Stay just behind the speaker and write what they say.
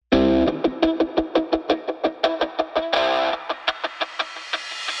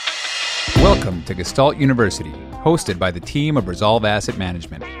Welcome to Gestalt University, hosted by the team of ReSolve Asset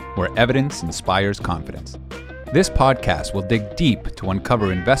Management, where evidence inspires confidence. This podcast will dig deep to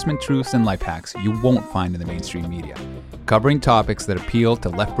uncover investment truths and life hacks you won't find in the mainstream media, covering topics that appeal to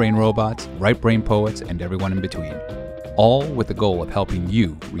left-brain robots, right-brain poets, and everyone in between, all with the goal of helping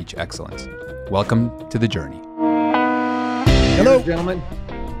you reach excellence. Welcome to the journey. Hello, gentlemen.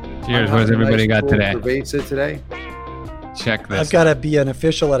 Cheers. What has everybody got today? Today? Check this. I've got to be an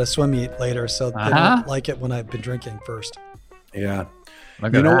official at a swim meet later, so they don't like it when I've been drinking first. Yeah.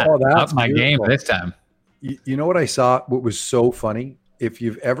 Look at that. Up my game this time. You know what I saw? What was so funny? If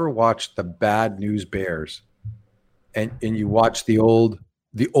you've ever watched the Bad News Bears, and you watch the old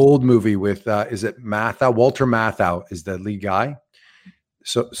movie with is it Matthau? Walter Matthau is the lead guy.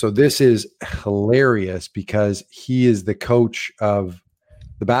 So this is hilarious because he is the coach of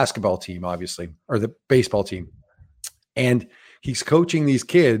the basketball team, obviously, or the baseball team. And he's coaching these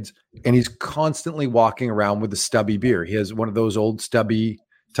kids, and he's constantly walking around with a stubby beer. He has one of those old stubby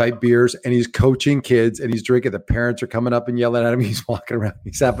type beers, and he's coaching kids, and he's drinking. The parents are coming up and yelling at him. He's walking around.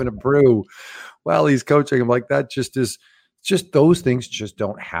 He's having a brew while he's coaching. I'm like, that just is just those things just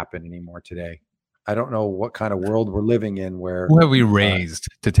don't happen anymore today. I don't know what kind of world we're living in where who are we raised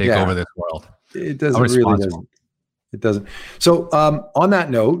to take over this world? It doesn't. It doesn't. So on that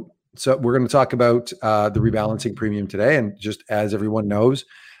note, so we're going to talk about the rebalancing premium today. And just as everyone knows,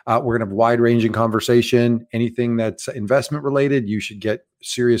 we're going to have a wide-ranging conversation. Anything that's investment related, you should get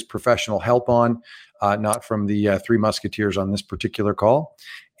serious professional help on, not from the Three Musketeers on this particular call.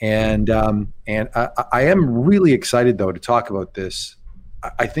 And I am really excited, though, to talk about this.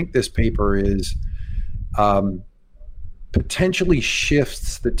 I think this paper is potentially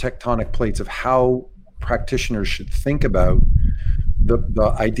shifts the tectonic plates of how practitioners should think about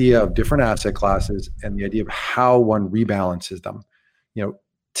the idea of different asset classes and the idea of how one rebalances them. You know,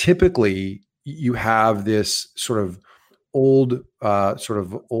 typically you have this sort of old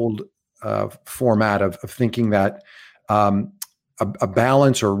format of thinking that a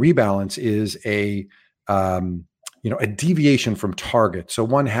balance or rebalance is a deviation from target. So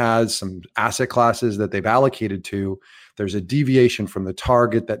one has some asset classes that they've allocated to. There's a deviation from the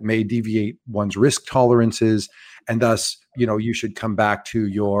target that may deviate one's risk tolerances, and thus, you should come back to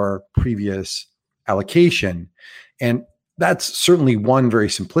your previous allocation. And that's certainly one very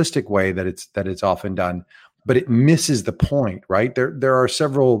simplistic way that it's often done, but it misses the point, right? There are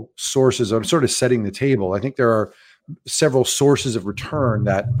several sources. I'm sort of setting the table. I think there are several sources of return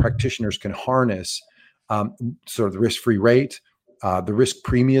that practitioners can harness. Sort of the risk-free rate, the risk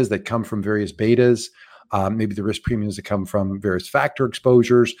premias that come from various betas, maybe the risk premiums that come from various factor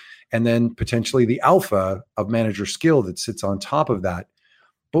exposures, and then potentially the alpha of manager skill that sits on top of that.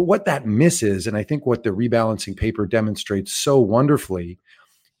 But what that misses, and I think what the rebalancing paper demonstrates so wonderfully,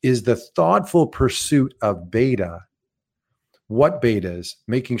 is the thoughtful pursuit of beta. What betas?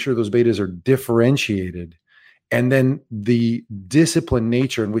 Making sure those betas are differentiated. And then the disciplined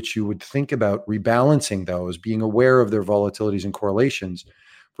nature in which you would think about rebalancing those, being aware of their volatilities and correlations,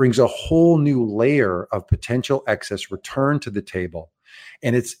 brings a whole new layer of potential excess return to the table.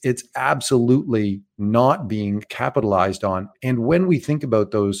 And it's absolutely not being capitalized on. And when we think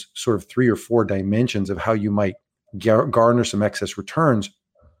about those sort of 3 or 4 dimensions of how you might garner some excess returns,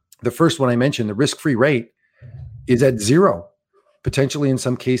 the first one I mentioned, the risk-free rate, is at 0, potentially in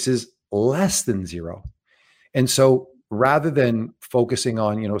some cases less than 0. And so rather than focusing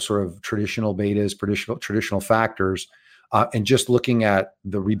on, sort of traditional betas, traditional factors, and just looking at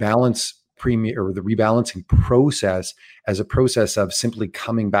the rebalance premium or the rebalancing process as a process of simply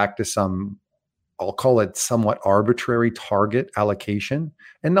coming back to some, I'll call it somewhat arbitrary target allocation,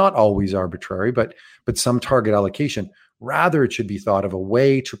 and not always arbitrary, but some target allocation, rather it should be thought of a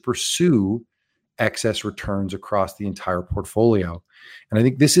way to pursue excess returns across the entire portfolio. And I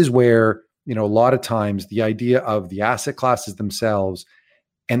think this is where, a lot of times the idea of the asset classes themselves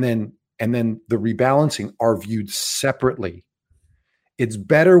and then the rebalancing are viewed separately. It's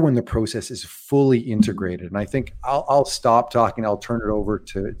better when the process is fully integrated. And I think I'll stop talking. I'll turn it over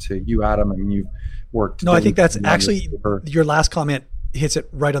to you, Adam. I mean, you've worked. No, I think that's actually your last comment hits it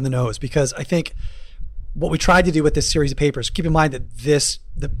right on the nose, because I think what we tried to do with this series of papers, keep in mind that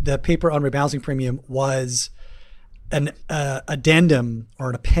the paper on rebalancing premium was an addendum or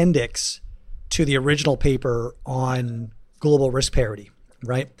an appendix to the original paper on global risk parity,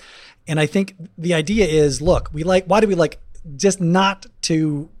 right? And I think the idea is, look, why do we like just not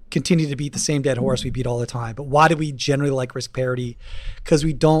to continue to beat the same dead horse we beat all the time, but why do we generally like risk parity? Because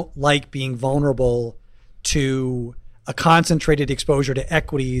we don't like being vulnerable to a concentrated exposure to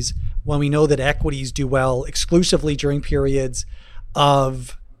equities when we know that equities do well exclusively during periods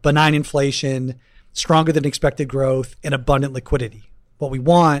of benign inflation, stronger than expected growth, and abundant liquidity. What we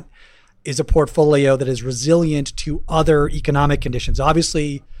want is a portfolio that is resilient to other economic conditions.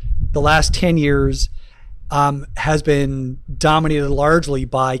 Obviously, the last 10 years has been dominated largely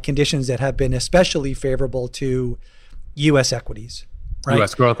by conditions that have been especially favorable to U.S. equities, right?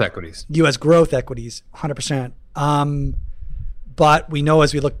 U.S. growth equities. U.S. growth equities, 100%. But we know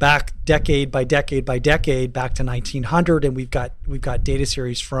as we look back decade by decade by decade back to 1900, and we've got data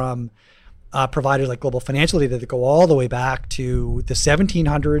series from providers like Global Financial Data that go all the way back to the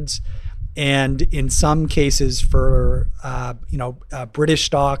 1700s, and in some cases for British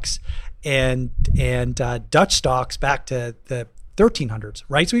stocks and Dutch stocks back to the 1300s,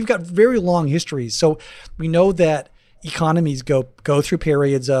 right? So we've got very long histories. So we know that economies go through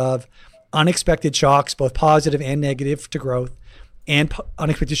periods of unexpected shocks, both positive and negative to growth, and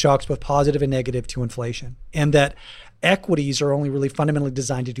unexpected shocks, both positive and negative to inflation. And that equities are only really fundamentally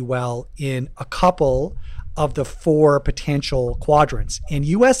designed to do well in a couple of the four potential quadrants. And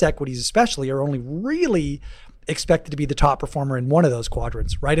U.S. equities especially are only really expected to be the top performer in one of those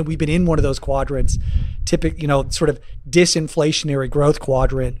quadrants, right? And we've been in one of those quadrants, sort of disinflationary growth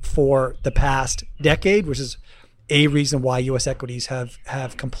quadrant for the past decade, which is a reason why U.S. equities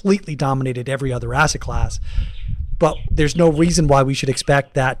have completely dominated every other asset class. But there's no reason why we should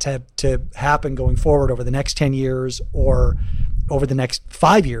expect that to happen going forward over the next 10 years or over the next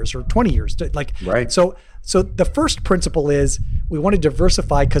 5 years or 20 years. Right. So the first principle is we want to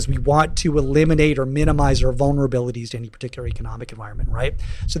diversify because we want to eliminate or minimize our vulnerabilities to any particular economic environment, right?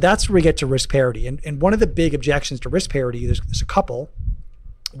 So that's where we get to risk parity. And one of the big objections to risk parity, there's a couple.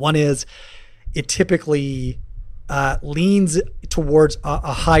 One is it typically leans towards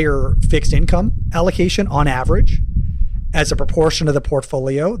a higher fixed income allocation on average as a proportion of the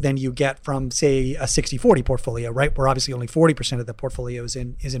portfolio than you get from, say, a 60-40 portfolio, right? Where obviously only 40% of the portfolio is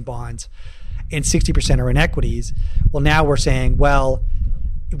in bonds and 60% are in equities. Well, now we're saying, well,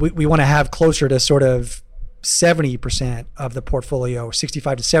 we want to have closer to sort of 70% of the portfolio,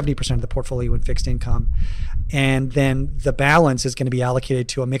 65 to 70% of the portfolio in fixed income. And then the balance is going to be allocated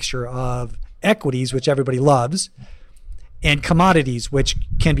to a mixture of equities, which everybody loves, and commodities, which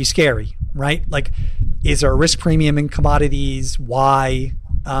can be scary, right? Like, is there a risk premium in commodities? Why?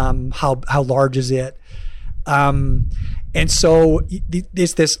 How large is it? And so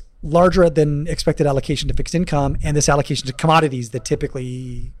there's this larger than expected allocation to fixed income and this allocation to commodities that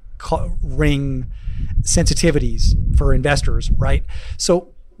typically ring sensitivities for investors, right? So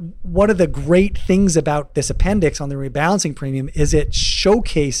one of the great things about this appendix on the rebalancing premium is it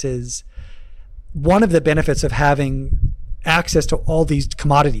showcases one of the benefits of having access to all these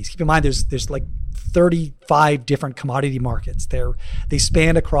commodities. Keep in mind, there's like 35 different commodity markets. They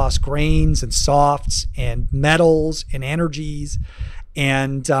span across grains and softs and metals and energies,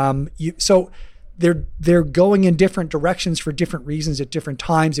 and so they're going in different directions for different reasons at different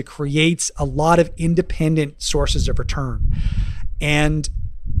times. It creates a lot of independent sources of return, and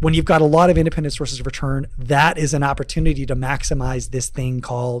when you've got a lot of independent sources of return, that is an opportunity to maximize this thing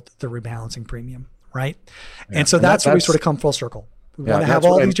called the rebalancing premium, right? Yeah. And so that's where we sort of come full circle. We want to have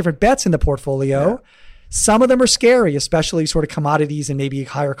all these different bets in the portfolio. Yeah. Some of them are scary, especially sort of commodities and maybe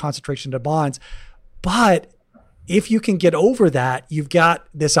higher concentration to bonds. But if you can get over that, you've got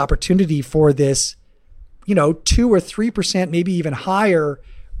this opportunity for this, 2 or 3%, maybe even higher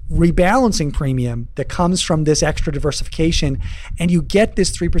rebalancing premium that comes from this extra diversification, and you get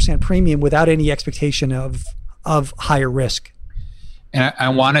this 3% premium without any expectation of higher risk. And I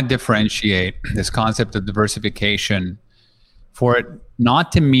want to differentiate this concept of diversification for it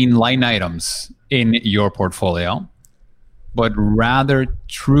not to mean line items in your portfolio, but rather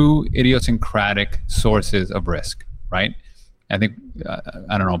true idiosyncratic sources of risk, right? I think,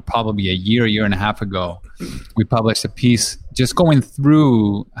 probably a year and a half ago, we published a piece just going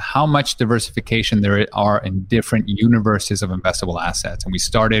through how much diversification there are in different universes of investable assets. And we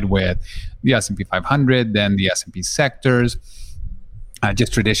started with the S&P 500, then the S&P sectors,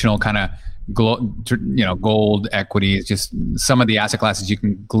 just traditional kind of gold, equities, just some of the asset classes you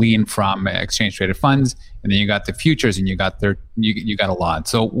can glean from exchange traded funds, and then you got the futures, and you got a lot.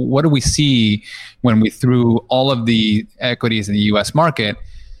 So what do we see when we threw all of the equities in the U.S. market?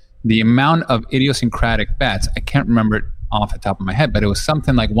 The amount of idiosyncratic bets, I can't remember it off the top of my head, but it was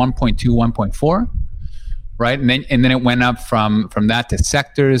something like 1.2, 1.4, right? And then it went up from that to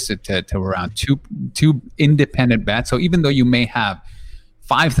sectors to around two independent bets. So even though you may have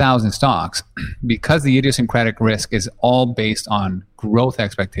 5,000 stocks, because the idiosyncratic risk is all based on growth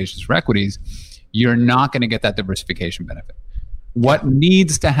expectations for equities, you're not going to get that diversification benefit, What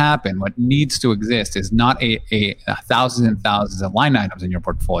needs to happen, what needs to exist is not a thousands and thousands of line items in your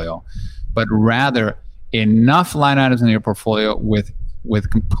portfolio, but rather enough line items in your portfolio with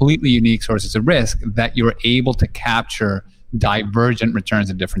completely unique sources of risk that you're able to capture divergent returns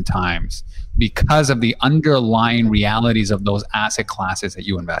at different times because of the underlying realities of those asset classes that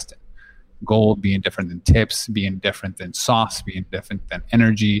you invest in. Gold being different than tips, being different than softs, being different than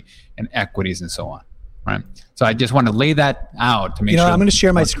energy and equities and so on. Right. So I just want to lay that out to make sure. I'm going to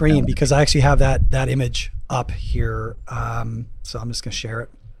share my screen because I actually have that image up here. So I'm just going to share it.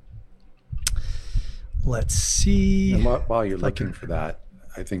 Let's see. And while you're looking for that,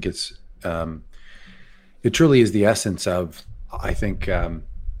 I think it truly is the essence of, I think,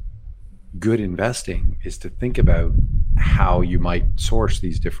 good investing is to think about how you might source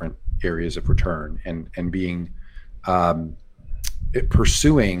these different areas of return and being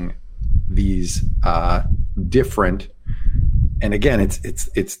pursuing these different, and again,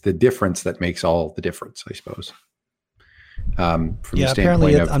 it's the difference that makes all the difference, I suppose. From the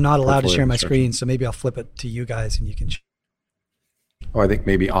apparently I'm not allowed to share my screen, so maybe I'll flip it to you guys and you can. I think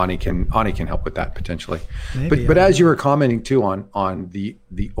maybe Ani can help with that potentially. But as you were commenting too on the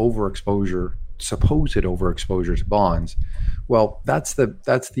overexposure, supposed overexposure to bonds, well, that's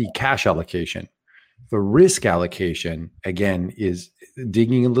the cash allocation. The risk allocation, again, is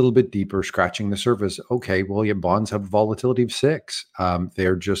digging a little bit deeper, scratching the surface. Okay, well, yeah, bonds have a volatility of 6.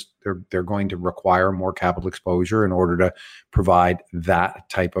 They're going to require more capital exposure in order to provide that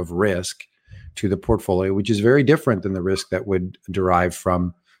type of risk to the portfolio, which is very different than the risk that would derive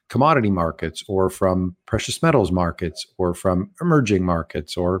from commodity markets or from precious metals markets or from emerging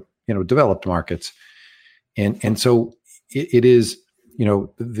markets or developed markets. And so it is.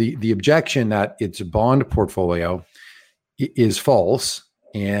 The objection that it's a bond portfolio is false,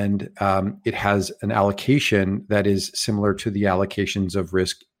 and it has an allocation that is similar to the allocations of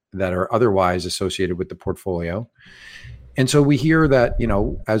risk that are otherwise associated with the portfolio. And so we hear that,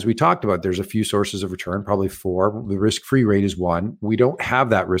 as we talked about, there's a few sources of return, probably 4. The risk-free rate is 1. We don't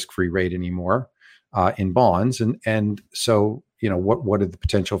have that risk-free rate anymore in bonds. And so, what are the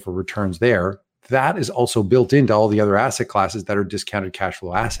potential for returns there? That is also built into all the other asset classes that are discounted cash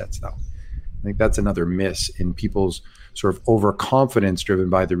flow assets, though. I think that's another miss in people's sort of overconfidence driven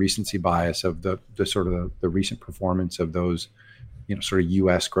by the recency bias of the recent performance of those, sort of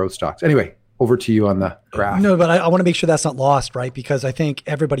U.S. growth stocks. Anyway, over to you on the graph. No, but I want to make sure that's not lost, right? Because I think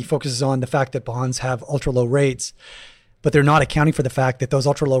everybody focuses on the fact that bonds have ultra low rates, but they're not accounting for the fact that those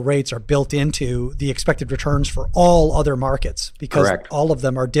ultra low rates are built into the expected returns for all other markets, because Correct. All of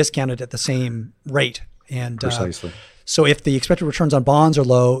them are discounted at the same rate. And precisely. So if the expected returns on bonds are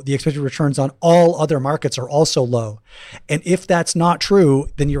low, the expected returns on all other markets are also low. And if that's not true,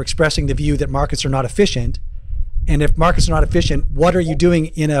 then you're expressing the view that markets are not efficient. And if markets are not efficient, what are you doing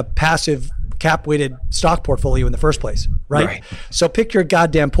in a passive cap-weighted stock portfolio in the first place, right? So pick your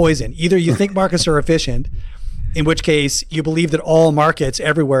goddamn poison. Either you think markets are efficient, in which case you believe that all markets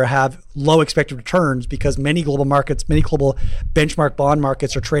everywhere have low expected returns because many global markets, many global benchmark bond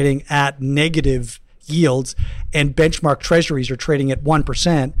markets are trading at negative yields and benchmark treasuries are trading at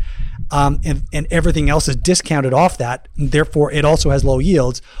 1%, and everything else is discounted off that, and therefore it also has low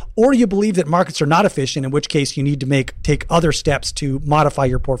yields. Or you believe that markets are not efficient, in which case you need to take other steps to modify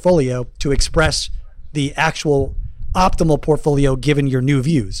your portfolio to express the actual optimal portfolio given your new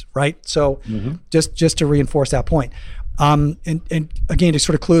views, right? So just to reinforce that point. And again, to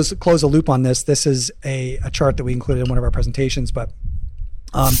sort of close a loop on this is a chart that we included in one of our presentations, but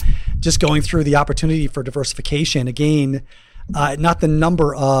just going through the opportunity for diversification, again, not the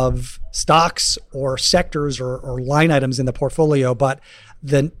number of stocks or sectors or line items in the portfolio, but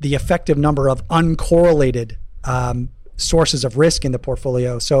the effective number of uncorrelated sources of risk in the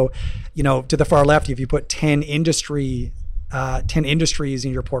portfolio. So, to the far left, if you put 10 industries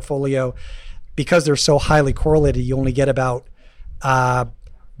in your portfolio, because they're so highly correlated, you only get about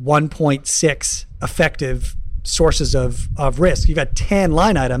 1.6 effective sources of risk. You've got 10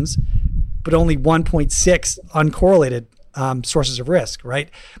 line items, but only 1.6 uncorrelated sources of risk, right?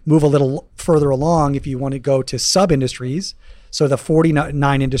 Move a little further along if you want to go to sub-industries. So the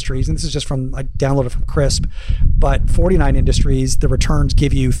 49 industries, and this is just I downloaded from CRISP, but 49 industries, the returns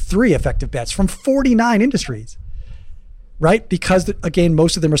give you 3 effective bets from 49 industries, right? Because again,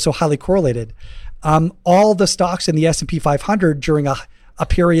 most of them are so highly correlated. All the stocks in the S&P 500 during a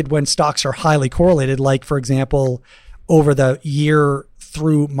period when stocks are highly correlated, like for example, over the year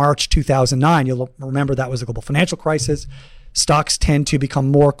through March 2009, you'll remember that was the global financial crisis. Stocks tend to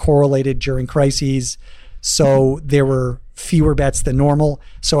become more correlated during crises. So there were fewer bets than normal.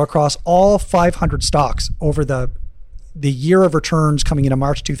 So across all 500 stocks over the the year of returns coming into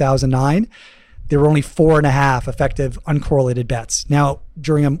March 2009, there were only 4.5 effective uncorrelated bets. Now,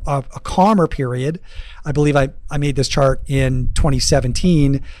 during a calmer period, I believe I made this chart in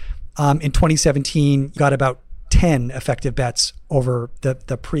 2017. In 2017, you got about 10 effective bets over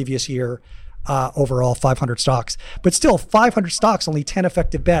the previous year, overall 500 stocks. But still, 500 stocks, only 10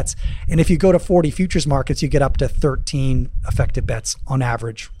 effective bets. And if you go to 40 futures markets, you get up to 13 effective bets on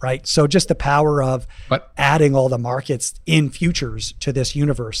average, right? So just the power of adding all the markets in futures to this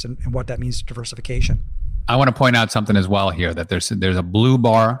universe and what that means to diversification. I want to point out something as well here, that there's a blue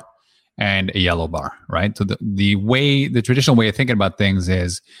bar and a yellow bar, right? So the traditional way of thinking about things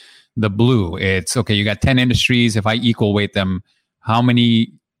is the blue. It's okay, you got 10 industries. If I equal weight them, how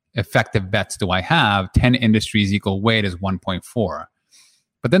many effective bets do I have? 10 industries equal weight is 1.4.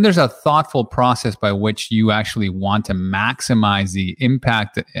 But then there's a thoughtful process by which you actually want to maximize the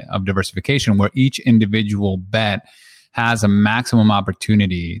impact of diversification, where each individual bet has a maximum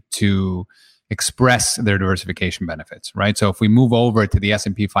opportunity to express their diversification benefits, right? So if we move over to the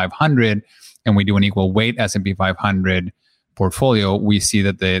S&P 500 and we do an equal weight S&P 500 portfolio, we see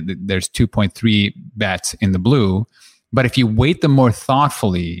that there's 2.3 bets in the blue. But if you weight them more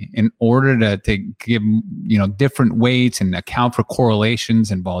thoughtfully in order to give different weights and account for correlations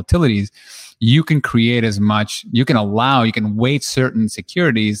and volatilities, you can create you can weight certain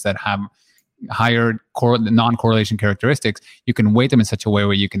securities that have higher non-correlation characteristics. You can weight them in such a way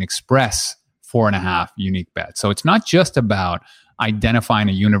where you can express 4.5 unique bets. So it's not just about identifying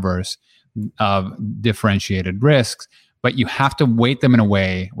a universe of differentiated risks, but you have to weight them in a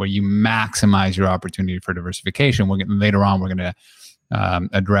way where you maximize your opportunity for diversification. Later on, we're going to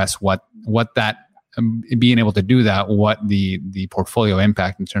address what that, being able to do that, what the portfolio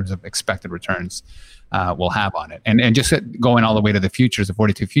impact in terms of expected returns will have on it. And just going all the way to the futures, the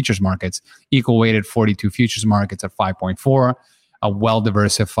 42 futures markets, equal weighted 42 futures markets at 5.4, a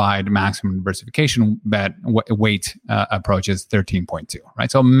well-diversified maximum diversification bet weight approach is 13.2, right?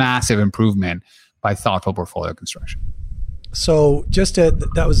 So massive improvement by thoughtful portfolio construction. So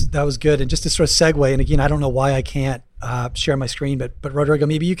that was good. And just to sort of segue, and again, I don't know why I can't share my screen, but Rodrigo,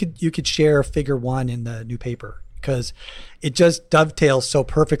 maybe you could share figure 1 in the new paper, because it just dovetails so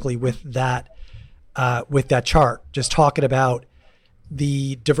perfectly with that chart, just talking about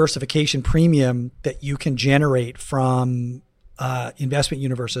the diversification premium that you can generate from investment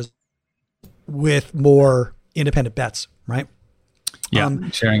universes with more independent bets, right? Yeah,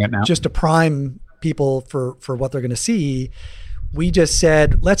 sharing it now. Just to prime people for what they're going to see, we just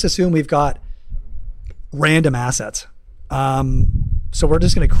said, let's assume we've got random assets. So we're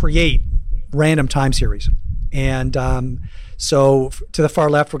just going to create random time series. And so to the far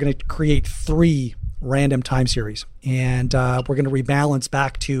left, we're going to create 3 random time series. And we're going to rebalance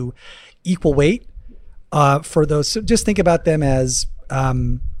back to equal weight for those. So just think about them as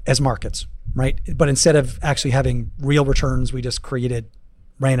markets, right? But instead of actually having real returns, we just created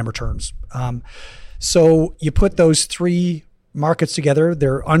random returns. So you put those 3 markets together,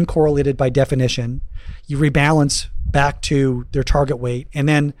 they're uncorrelated by definition. You rebalance back to their target weight, and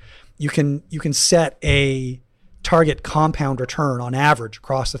then you can set a target compound return on average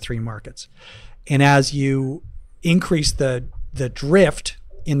across the 3 markets. And as you increase the drift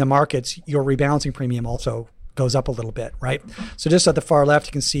in the markets, your rebalancing premium also goes up a little bit, right? So just at the far left,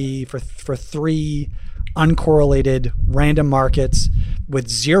 you can see for 3 uncorrelated random markets with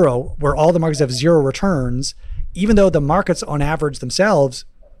 0, where all the markets have 0 returns, even though the markets on average themselves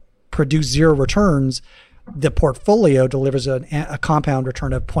produce 0 returns, the portfolio delivers a compound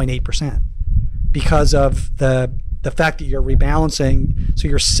return of 0.8% because of the fact that you're rebalancing. So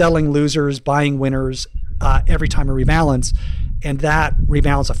you're selling losers, buying winners every time you rebalance. And that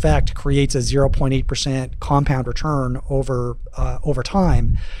rebalance effect creates a 0.8% compound return over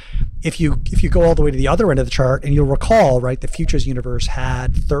time. If you go all the way to the other end of the chart, and you'll recall, right, the futures universe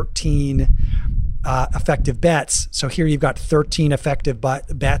had 13 effective bets. So here you've got 13 effective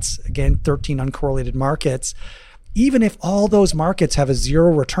bets, again, 13 uncorrelated markets. Even if all those markets have a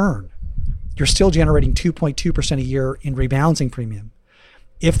 0 return, you're still generating 2.2% a year in rebalancing premium.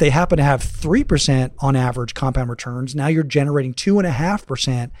 If they happen to have 3% on average compound returns, now you're generating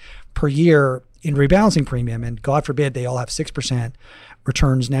 2.5% per year in rebalancing premium. And God forbid they all have 6%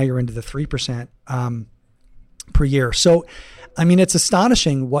 returns. Now you're into the 3% per year. So, I mean, it's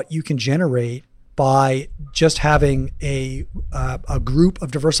astonishing what you can generate by just having a group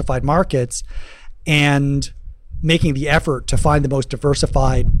of diversified markets and making the effort to find the most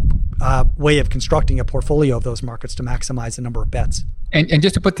diversified way of constructing a portfolio of those markets to maximize the number of bets. And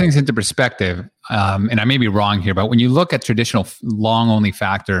just to put things into perspective, and I may be wrong here, but when you look at traditional long-only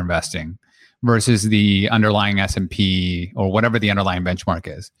factor investing, versus the underlying S&P or whatever the underlying benchmark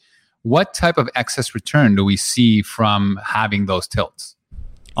is, what type of excess return do we see from having those tilts?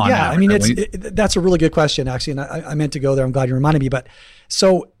 Yeah, average? I mean, that's a really good question, actually, and I meant to go there. I'm glad you reminded me. But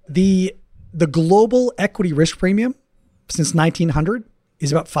so the global equity risk premium since 1900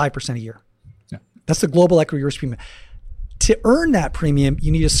 is about 5% a year. Yeah. That's the global equity risk premium. To earn that premium,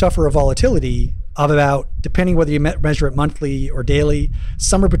 you need to suffer a volatility of about, depending whether you measure it monthly or daily,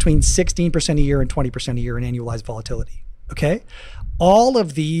 somewhere between 16% a year and 20% a year in annualized volatility. Okay? All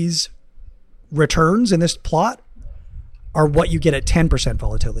of these returns in this plot are what you get at 10%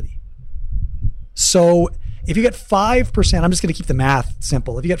 volatility. So if you get 5%, I'm just going to keep the math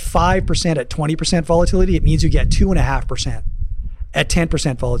simple. If you get 5% at 20% volatility, it means you get 2.5% at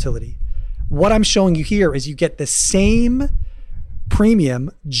 10% volatility. What I'm showing you here is you get the same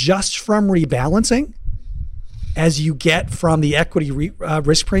premium just from rebalancing as you get from the equity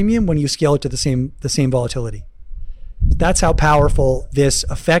risk premium when you scale it to the same volatility. That's how powerful this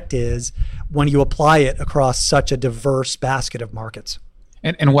effect is when you apply it across such a diverse basket of markets.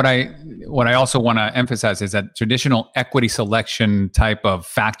 And what I also want to emphasize is that traditional equity selection type of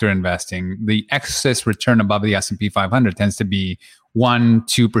factor investing, the excess return above the S&P 500 tends to be 1%,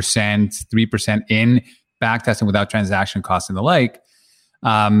 2%, 3% in back testing without transaction costs and the like.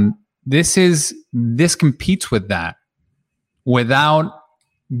 This competes with that without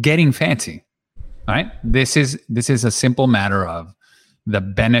getting fancy, right? This is a simple matter of the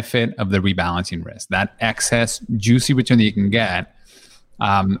benefit of the rebalancing risk, that excess juicy return that you can get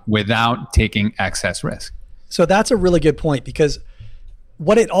without taking excess risk. So that's a really good point, because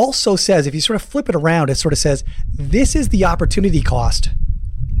what it also says, if you sort of flip it around, it sort of says, this is the opportunity cost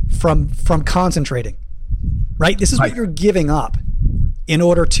from concentrating, right? This is what you're giving up in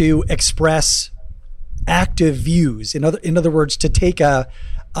order to express active views. In other words, to take a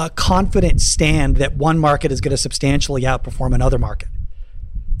confident stand that one market is going to substantially outperform another market.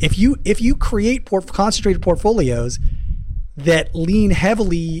 If you create concentrated portfolios that lean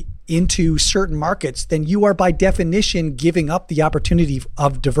heavily into certain markets, then you are by definition giving up the opportunity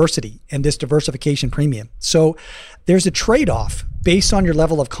of diversity and this diversification premium. So there's a trade-off based on your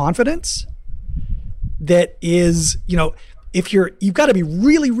level of confidence that is, if you've got to be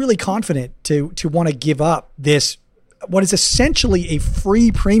really, really confident to want to give up this, what is essentially a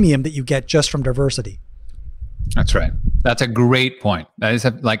free premium that you get just from diversity. That's right. That's a great point. That is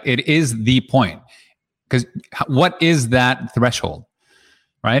it is the point. Because what is that threshold,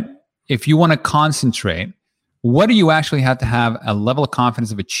 right? If you want to concentrate, what do you actually have to have a level of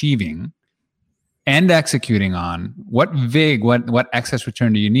confidence of achieving and executing on? What VIG, what excess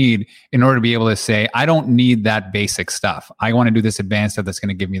return do you need in order to be able to say, I don't need that basic stuff. I want to do this advanced stuff that's going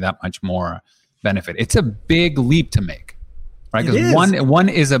to give me that much more benefit. It's a big leap to make, right? Because one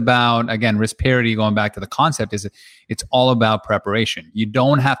is about, again, risk parity, going back to the concept, is it's all about preparation. You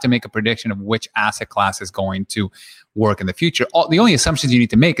don't have to make a prediction of which asset class is going to work in the future. The only assumptions you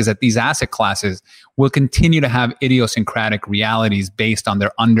need to make is that these asset classes will continue to have idiosyncratic realities based on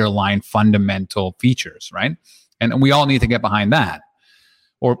their underlying fundamental features, right? And we all need to get behind that.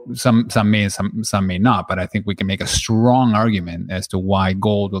 Or some may not, but I think we can make a strong argument as to why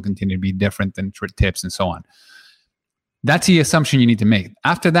gold will continue to be different than tips and so on. That's the assumption you need to make.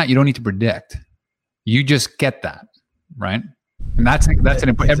 After that, you don't need to predict. You just get that, right? And that's an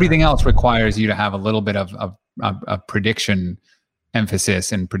important. Everything else requires you to have a little bit of prediction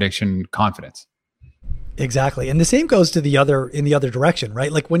emphasis and prediction confidence. Exactly, and the same goes in the other direction,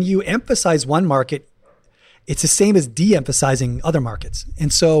 right? Like when you emphasize one market, it's the same as de-emphasizing other markets.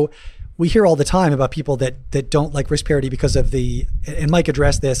 And so we hear all the time about people that don't like risk parity because of and Mike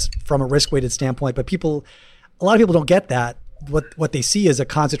addressed this from a risk-weighted standpoint, but a lot of people don't get that. What they see is a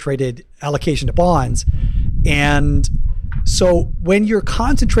concentrated allocation to bonds. And so when you're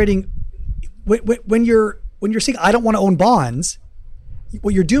concentrating, when you're saying, I don't want to own bonds,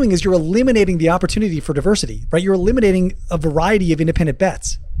 what you're doing is you're eliminating the opportunity for diversity, right? You're eliminating a variety of independent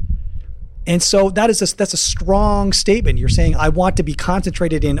bets. And so that's a strong statement. You're saying, I want to be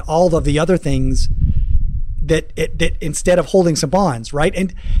concentrated in all of the other things that instead of holding some bonds, right?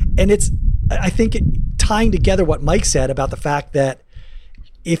 And it's, I think, tying together what Mike said about the fact that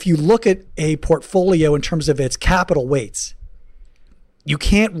if you look at a portfolio in terms of its capital weights, you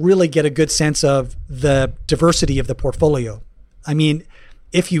can't really get a good sense of the diversity of the portfolio. I mean,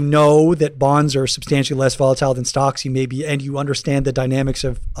 if you know that bonds are substantially less volatile than stocks, and you understand the dynamics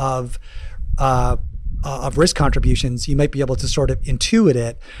of risk contributions, you might be able to sort of intuit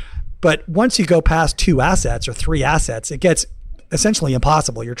it. But once you go past 2 assets or 3 assets, it gets essentially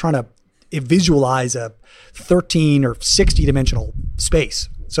impossible. You're trying to visualize a 13 or 60 dimensional space.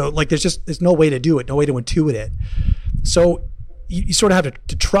 So like, there's no way to do it, no way to intuit it. So you sort of have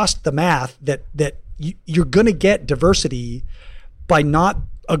to trust the math that you're going to get diversity by not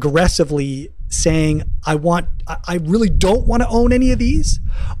aggressively saying, I really don't want to own any of these,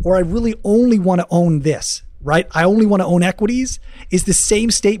 or I really only want to own this, right? I only want to own equities is the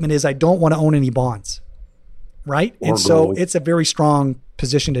same statement as I don't want to own any bonds, right? And so it's a very strong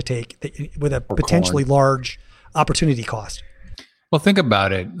position to take with a potentially large opportunity cost. Well, think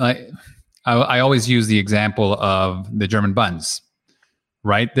about it. I always use the example of the German bunds,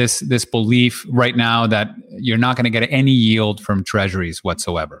 right? This belief right now that you're not going to get any yield from treasuries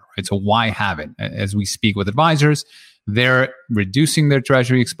whatsoever. Right? So why have it? As we speak with advisors, they're reducing their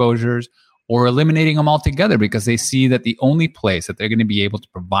treasury exposures or eliminating them altogether because they see that the only place that they're going to be able to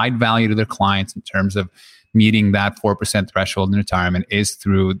provide value to their clients in terms of meeting that 4% threshold in retirement is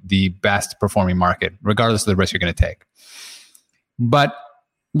through the best performing market, regardless of the risk you're going to take. But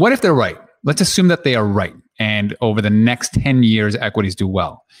what if they're right? Let's assume that they are right. And over the next 10 years, equities do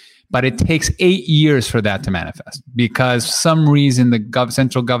well. But it takes 8 years for that to manifest because some reason the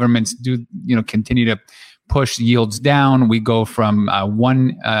central governments do, continue to push yields down. We go from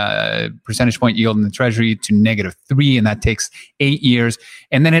 1 percentage point yield in the treasury to -3, and that takes 8 years.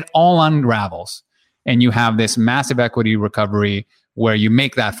 And then it all unravels. And you have this massive equity recovery where you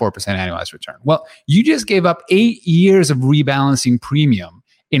make that 4% annualized return. Well, you just gave up 8 years of rebalancing premium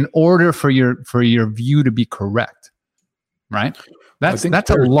in order for your view to be correct, right? That's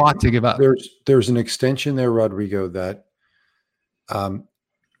a lot to give up. There's an extension there, Rodrigo, that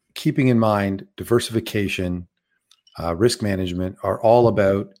keeping in mind diversification, risk management are all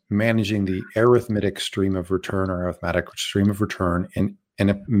about managing the arithmetic stream of return or arithmetic stream of return and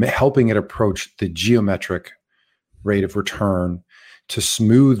helping it approach the geometric rate of return to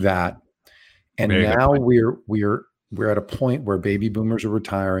smooth that. And now we're at a point where baby boomers are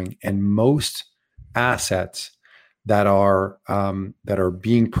retiring, and most assets that are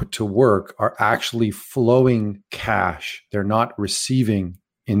being put to work are actually flowing cash. They're not receiving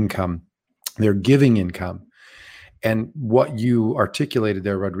income; they're giving income. And what you articulated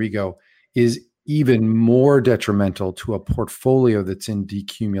there, Rodrigo, is even more detrimental to a portfolio that's in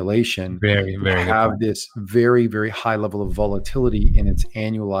decumulation. Very, very have this very, very high level of volatility in its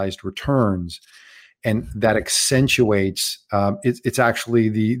annualized returns. And that accentuates, it's actually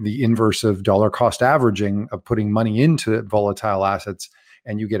the inverse of dollar cost averaging, of putting money into volatile assets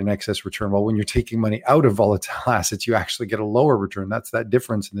and you get an excess return. Well, when you're taking money out of volatile assets, you actually get a lower return. That's that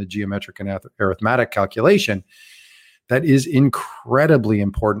difference in the geometric and arithmetic calculation. That is incredibly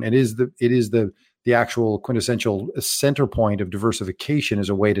important. It is the actual quintessential center point of diversification as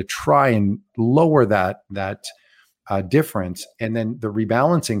a way to try and lower that difference. And then the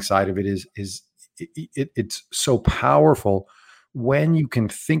rebalancing side of it is it's so powerful when you can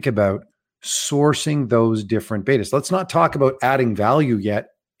think about sourcing those different betas. Let's not talk about adding value yet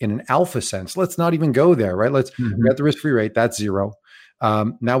in an alpha sense. Let's not even go there, right? We got the risk-free rate, that's 0.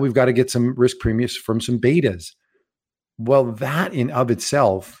 Now we've got to get some risk premiums from some betas. Well, that in of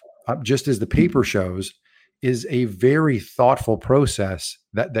itself, just as the paper shows, is a very thoughtful process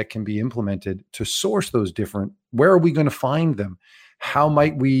that can be implemented to source those different. Where are we going to find them? How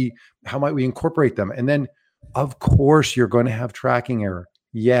might we incorporate them? And then, of course, you're going to have tracking error.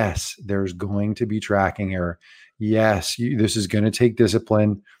 Yes, there's going to be tracking error. Yes, this is going to take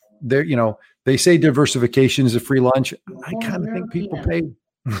discipline. They say diversification is a free lunch. I kind of think people pay.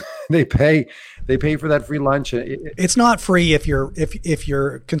 They pay for that free lunch. It's not free if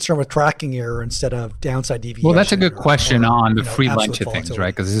you're concerned with tracking error instead of downside deviation. Well, that's a good question on the free lunch of things,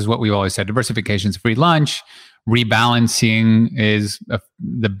 right? Because this is what we've always said: diversification is free lunch. Rebalancing is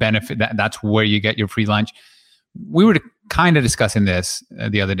the benefit. That's where you get your free lunch. We were kind of discussing this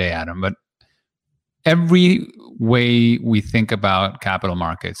the other day, Adam, but every way we think about capital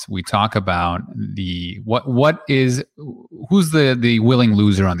markets, we talk about who's the willing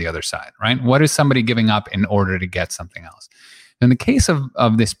loser on the other side, right? What is somebody giving up in order to get something else? In the case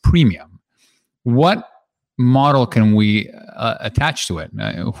of this premium, what model can we attach to it?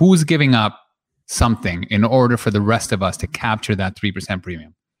 Who's giving up something in order for the rest of us to capture that 3%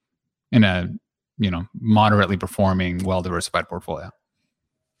 premium in a moderately performing, well-diversified portfolio?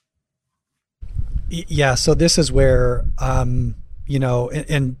 Yeah. So this is where, and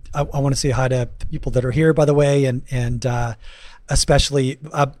I want to say hi to the people that are here, by the way, and especially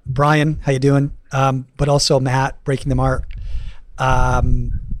Brian, how you doing? But also Matt, Breaking the Mark,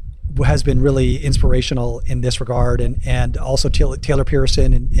 has been really inspirational in this regard, and also Taylor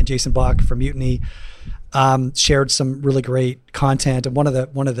Pearson and Jason Buck from Mutiny shared some really great content. And one of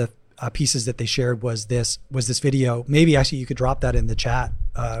the pieces that they shared was this video. Maybe actually you could drop that in the chat,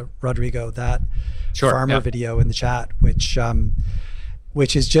 Rodrigo, that farmer video in the chat, which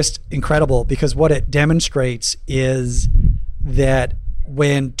is just incredible, because what it demonstrates is that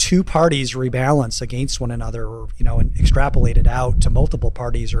when two parties rebalance against one another, or, and extrapolate it out to multiple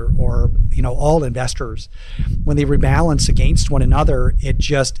parties or all investors, when they rebalance against one another, it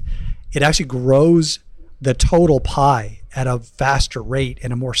actually grows the total pie at a faster rate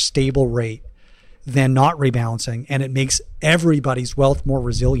and a more stable rate than not rebalancing. And it makes everybody's wealth more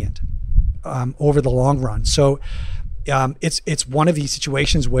resilient over the long run. So it's one of these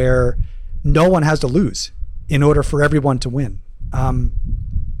situations where no one has to lose in order for everyone to win,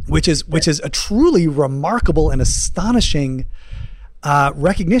 which is a truly remarkable and astonishing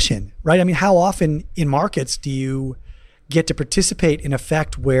recognition, right? I mean, how often in markets do you get to participate in an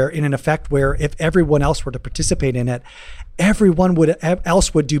effect where if everyone else were to participate in it, everyone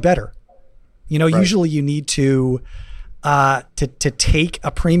else would do better? Right. Usually you need to take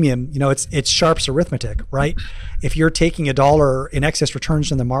a premium. It's Sharpe's arithmetic, right? If you're taking $1 in excess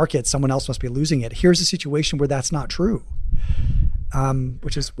returns in the market, someone else must be losing it. Here's a situation where that's not true,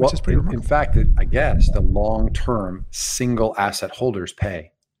 which is pretty remarkable. In fact, I guess the long-term single asset holders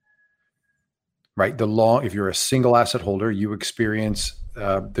pay. Right. If you're a single asset holder, you experience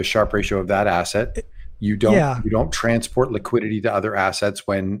the Sharpe ratio of that asset. You don't transport liquidity to other assets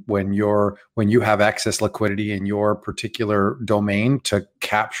when you have excess liquidity in your particular domain to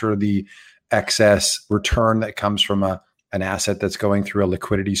capture the excess return that comes from an asset that's going through a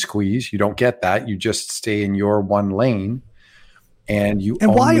liquidity squeeze. You don't get that. You just stay in your one lane. And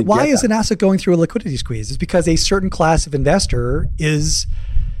why is an asset going through a liquidity squeeze? It's because a certain class of investor is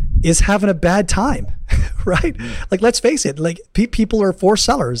having a bad time, right? Like, let's face it, like people are forced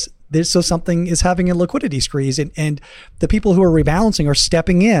sellers. So something is having a liquidity squeeze, and the people who are rebalancing are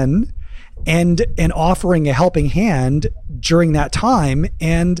stepping in and offering a helping hand during that time.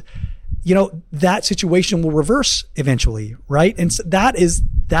 And, that situation will reverse eventually, right? And so that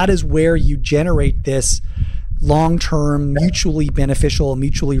is where you generate this long-term, mutually beneficial,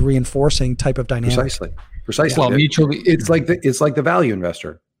 mutually reinforcing type of dynamic. Precisely. Well, mutually, it's like the value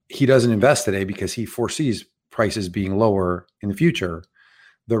investor. He doesn't invest today because he foresees prices being lower in the future.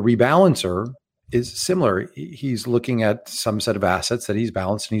 The rebalancer is similar. He's looking at some set of assets that he's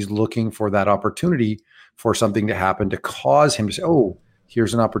balanced, and he's looking for that opportunity for something to happen to cause him to say, oh,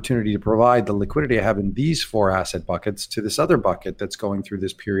 here's an opportunity to provide the liquidity I have in these 4 asset buckets to this other bucket that's going through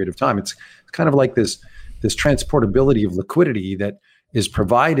this period of time. It's kind of like this transportability of liquidity that is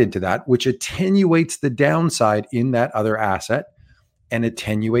provided to that, which attenuates the downside in that other asset and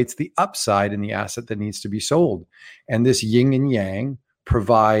attenuates the upside in the asset that needs to be sold. And this yin and yang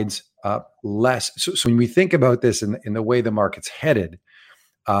provides less. So when we think about this in the way the market's headed,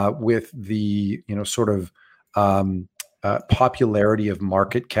 with the popularity of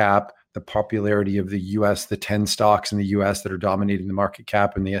market cap, the popularity of the U.S., the 10 stocks in the U.S. that are dominating the market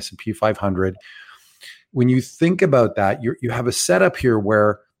cap, and the S&P 500, when you think about that, you have a setup here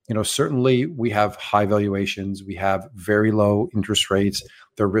where certainly we have high valuations, we have very low interest rates,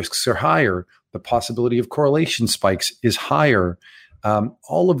 the risks are higher, the possibility of correlation spikes is higher.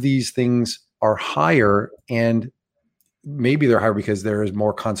 All of these things are higher, and maybe they're higher because there is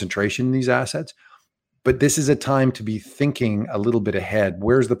more concentration in these assets. But this is a time to be thinking a little bit ahead.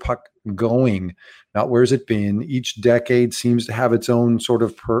 Where's the puck going? Not where's it been. Each decade seems to have its own sort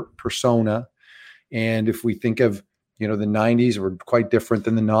of persona. And if we think of the 90s were quite different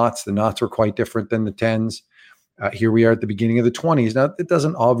than the knots. The knots were quite different than the 10s. Here we are at the beginning of the 20s. Now, it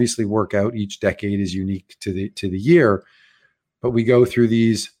doesn't obviously work out. Each decade is unique to the year, but we go through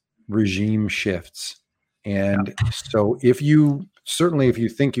these regime shifts. And so if you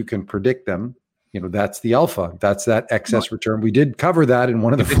think you can predict them, that's the alpha. That's that excess return. We did cover that in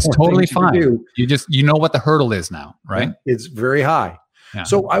one of the. It's totally fine. You know what the hurdle is now, right? It's very high. Yeah.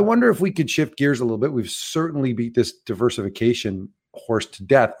 So I wonder if we could shift gears a little bit. We've certainly beat this diversification horse to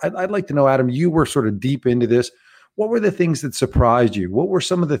death. I'd like to know, Adam, you were sort of deep into this. What were the things that surprised you? What were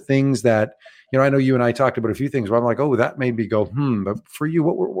some of the things that, I know you and I talked about a few things where I'm like, oh, that made me go, but for you,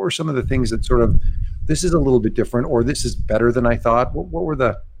 what were some of the things that sort of, this is a little bit different, or this is better than I thought? What were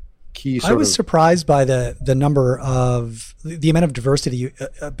the key I was surprised by the number of the amount of diversity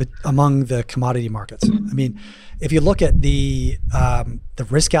among the commodity markets. I mean, if you look at the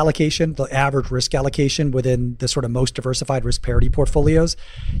risk allocation, the average risk allocation within the sort of most diversified risk parity portfolios,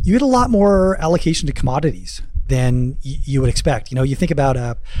 you get a lot more allocation to commodities than you would expect. You think about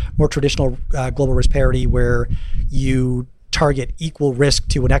a more traditional global risk parity where you target equal risk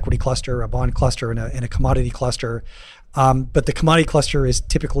to an equity cluster, a bond cluster, and a commodity cluster. But the commodity cluster is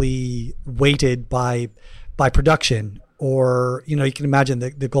typically weighted by production, or you can imagine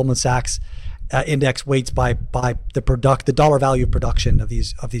the Goldman Sachs index weights by the dollar value of production of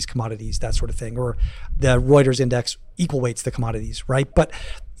these commodities, that sort of thing, or the Reuters index equal weights the commodities, right? But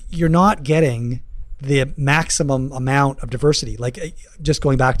you're not getting the maximum amount of diversity. Like just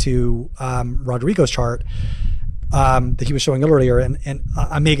going back to Rodrigo's chart that he was showing earlier, and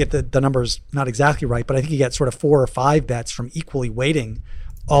I may get the numbers not exactly right, but I think you get sort of 4 or 5 bets from equally weighting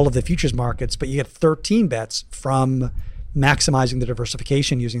all of the futures markets, but you get 13 bets from maximizing the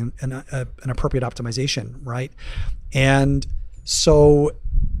diversification using an appropriate optimization, right? And so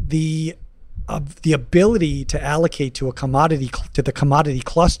the ability to allocate to the commodity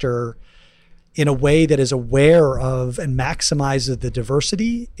cluster in a way that is aware of and maximizes the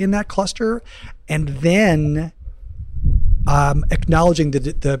diversity in that cluster, and then acknowledging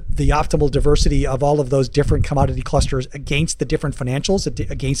the optimal diversity of all of those different commodity clusters against the different financials,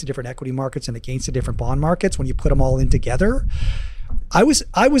 against the different equity markets, and against the different bond markets. When you put them all in together, I was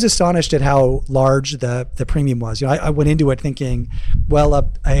astonished at how large the premium was. I went into it thinking, well,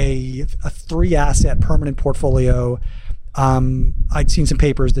 a 3-asset permanent portfolio. I'd seen some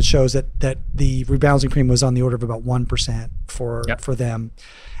papers that shows that the rebalancing premium was on the order of about 1% for them,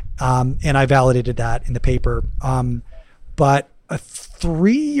 and I validated that in the paper. But a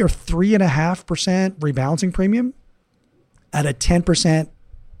 3 or 3.5% rebalancing premium at a 10%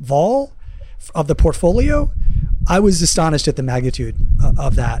 vol of the portfolio, I was astonished at the magnitude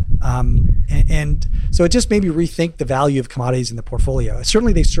of that. And so it just made me rethink the value of commodities in the portfolio.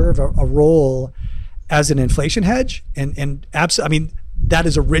 Certainly they serve a role as an inflation hedge, and I mean, that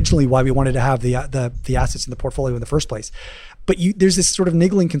is originally why we wanted to have the assets in the portfolio in the first place. But there's this sort of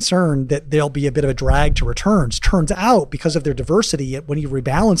niggling concern that there'll be a bit of a drag to returns. Turns out, because of their diversity, when you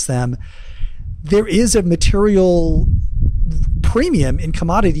rebalance them, there is a material premium in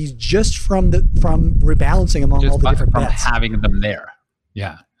commodities just from rebalancing among all the different bets. From having them there.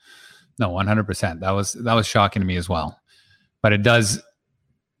 Yeah. No, 100%. That was shocking to me as well. But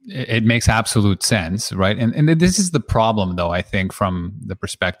it makes absolute sense, right? And this is the problem, though, I think, from the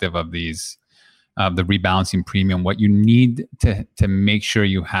perspective of these the rebalancing premium. What you need to make sure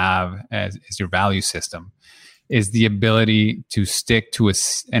you have as your value system is the ability to stick to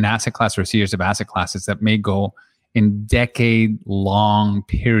an asset class or a series of asset classes that may go in decade-long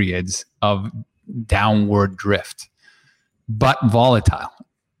periods of downward drift, but volatile,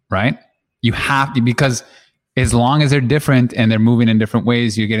 right? You have to, because as long as they're different and they're moving in different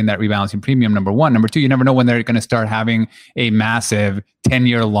ways, you're getting that rebalancing premium, number one. Number two, you never know when they're going to start having a massive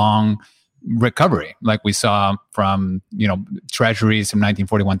 10-year-long recovery, like we saw from treasuries from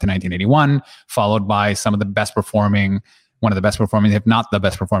 1941 to 1981, followed by one of the best performing, if not the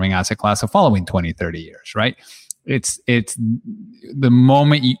best performing asset class of following 20, 30 years, right? It's the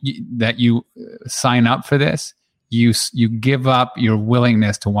moment that you sign up for this, you give up your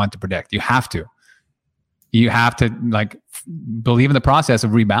willingness to want to predict. You have to believe in the process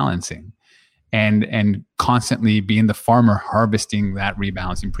of rebalancing and constantly being the farmer harvesting that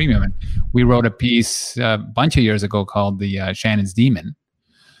rebalancing premium. And we wrote a piece a bunch of years ago called the Shannon's Demon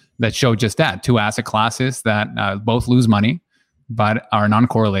that showed just that: 2 asset classes that both lose money but are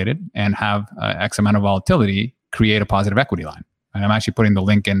non-correlated and have X amount of volatility create a positive equity line. And I'm actually putting the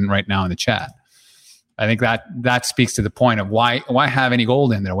link in right now in the chat. I think that speaks to the point of why have any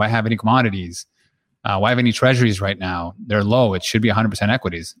gold in there? Why have any commodities? Why have any treasuries right now? They're low. It should be 100%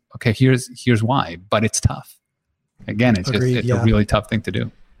 equities. Okay, here's why. But it's tough. Again, it's a really tough thing to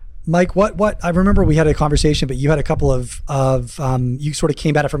do. Mike, what I remember we had a conversation, but you had a couple of you sort of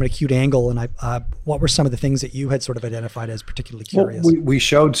came at it from an acute angle, and what were some of the things that you had sort of identified as particularly curious? Well, we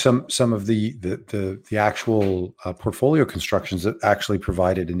showed some of the actual portfolio constructions that actually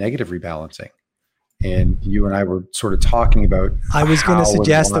provided a negative rebalancing. And you and I were sort of talking about. I was going to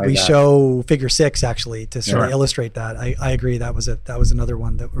suggest that we show Figure 6 actually to sort of illustrate that. I agree. That was another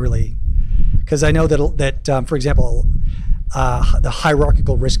one that really, because I know that for example, the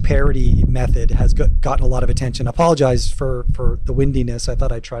hierarchical risk parity method has gotten a lot of attention. I apologize for the windiness. I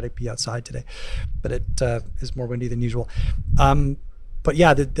thought I'd try to be outside today, but it is more windy than usual. But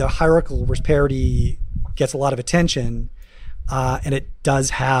yeah, the hierarchical risk parity gets a lot of attention, and it does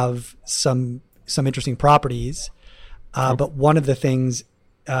have some interesting properties. But one of the things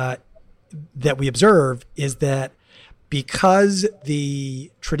that we observe is that because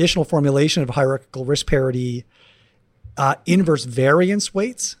the traditional formulation of hierarchical risk parity inverse variance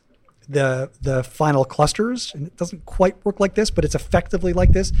weights the final clusters, and it doesn't quite work like this, but it's effectively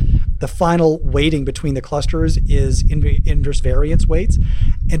like this. The final weighting between the clusters is inverse variance weights,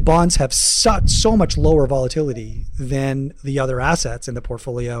 and bonds have so much lower volatility than the other assets in the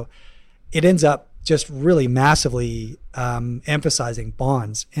portfolio. It ends up just really massively emphasizing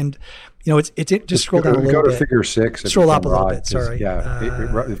bonds. And it's just scroll down a little bit. Go to figure 6. Scroll up a little bit. Sorry.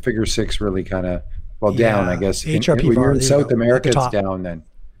 Yeah, figure 6 really kind of down, I guess. HRP when VAR, you're in South America, it's top. down then.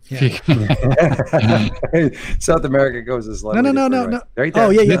 Yeah. South America goes as low. No. Right there. Oh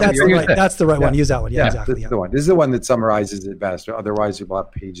yeah, that's the right one. Use that one. Yeah, exactly. This is the one. This is the one that summarizes it best. Otherwise, you'll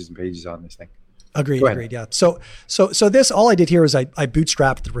have pages and pages on this thing. Agreed. Yeah. So this, all I did here is I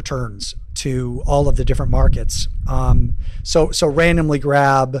bootstrapped the returns to all of the different markets. So randomly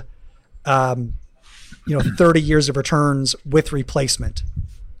grab, 30 years of returns with replacement,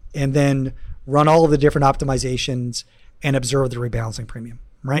 and then run all of the different optimizations and observe the rebalancing premium,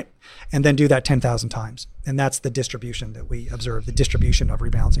 right? And then do that 10,000 times. And that's the distribution that we observe, the distribution of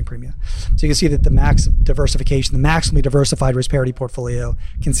rebalancing premium. So you can see that the maximally diversified risk parity portfolio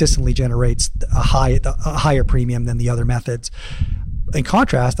consistently generates a higher premium than the other methods. In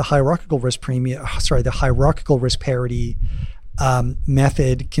contrast, the hierarchical risk parity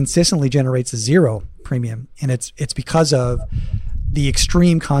method consistently generates a zero premium. And it's because of the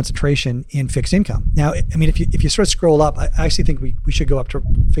extreme concentration in fixed income. Now, I mean, if you sort of scroll up, I actually think we should go up to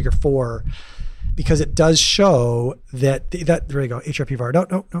figure 4, because it does show that there you go, HRP VAR.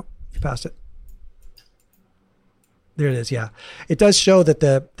 No, you passed it. There it is. Yeah, it does show that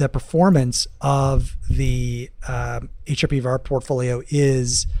the performance of the HRP VAR portfolio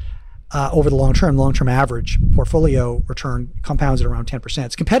is over the long-term average portfolio return compounds at around 10%.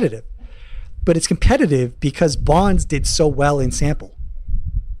 It's competitive. But it's competitive because bonds did so well in sample,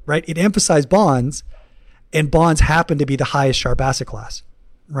 right? It emphasized bonds, and bonds happen to be the highest Sharpe asset class,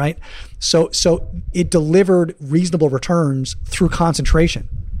 right? So it delivered reasonable returns through concentration,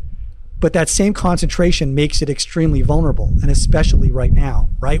 but that same concentration makes it extremely vulnerable, and especially right now,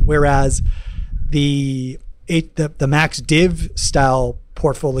 right? Whereas the max div style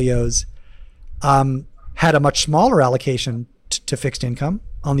portfolios had a much smaller allocation to fixed income,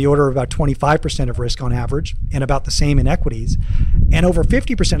 on the order of about 25% of risk on average, and about the same in equities. And over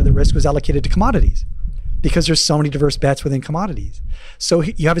 50% of the risk was allocated to commodities, because there's so many diverse bets within commodities. So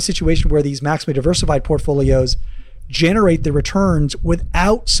you have a situation where these maximally diversified portfolios generate the returns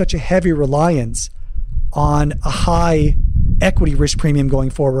without such a heavy reliance on a high equity risk premium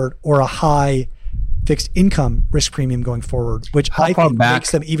going forward, or a high fixed income risk premium going forward, which I think makes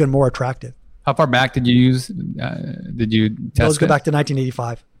them even more attractive. How far back did you use? Did you test Those go back to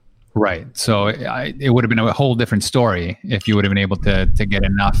 1985. Right. So it would have been a whole different story if you would have been able to get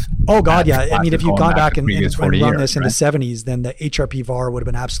enough. Oh, God, yeah. I mean, if you'd gone back and run this in the 70s, then the HRP VAR would have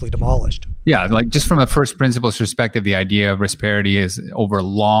been absolutely demolished. Yeah. Like, just from a first principles perspective, the idea of risk parity is over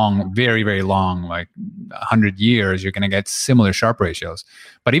long, very, very long, like 100 years, you're going to get similar Sharpe ratios.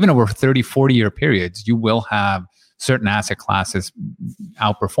 But even over 30, 40-year periods, you will have certain asset classes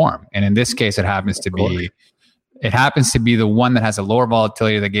outperform. And in this case, it happens to be the one that has a lower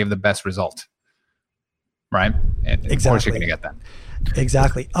volatility that gave the best result. Right? And exactly. Of course you're going to get that.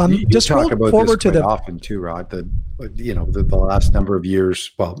 Exactly. You just talk about this quite often too, Rod. The last number of years,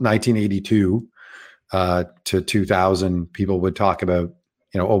 1982 to 2000, people would talk about,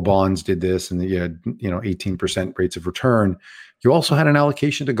 bonds did this, and you had 18% rates of return. You also had an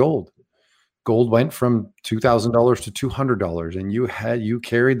allocation to gold. Gold went from $2,000 to $200, and you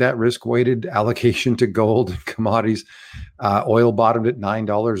carried that risk-weighted allocation to gold and commodities. Oil bottomed at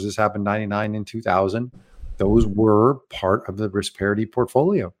 $9. This happened 99 in 2000. Those were part of the risk parity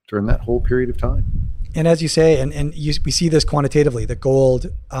portfolio during that whole period of time. And as you say, we see this quantitatively, that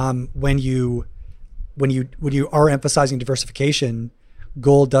gold, when you are emphasizing diversification,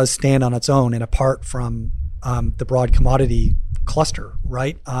 gold does stand on its own and apart from the broad commodity cluster,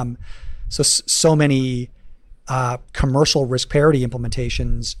 right? So many commercial risk parity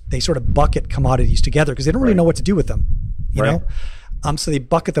implementations, they sort of bucket commodities together because they don't really know what to do with them, you know? So they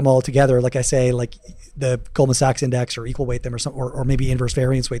bucket them all together, like I say, like the Goldman Sachs index, or equal weight them, or maybe inverse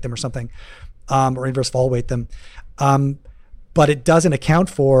variance weight them or something, or inverse vol weight them. But it doesn't account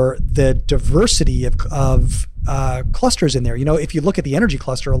for the diversity of clusters in there. If you look at the energy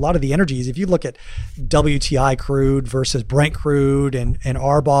cluster, a lot of the energies, if you look at WTI crude versus Brent crude and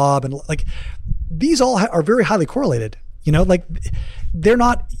RBOB, and like these all are very highly correlated. They're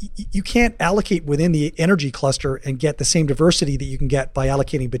not, you can't allocate within the energy cluster and get the same diversity that you can get by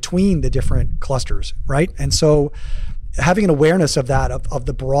allocating between the different clusters, right? And so having an awareness of that, of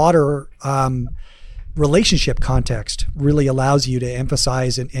the broader relationship context really allows you to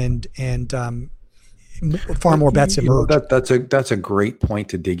emphasize and far more bets emerge. That's a great point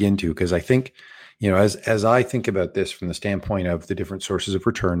to dig into, because I think, as I think about this from the standpoint of the different sources of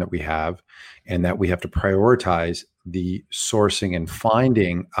return that we have, and that we have to prioritize the sourcing and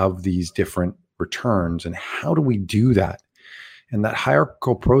finding of these different returns, and how do we do that? And that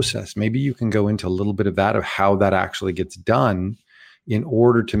hierarchical process, maybe you can go into a little bit of that, of how that actually gets done in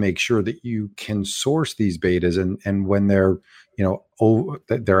order to make sure that you can source these betas, and when they're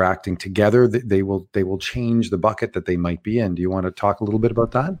they're acting together, they will change the bucket that they might be in. Do you want to talk a little bit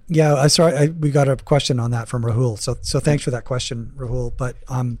about that? Yeah, we got a question on that from Rahul. So thanks for that question, Rahul. But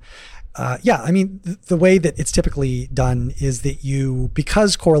the way that it's typically done is that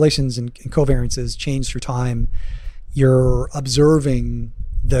because correlations and covariances change through time, you're observing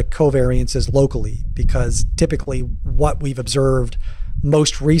the covariances locally, because typically what we've observed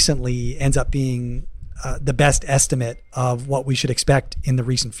most recently ends up being the best estimate of what we should expect in the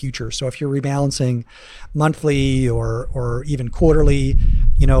recent future. So if you're rebalancing monthly or even quarterly,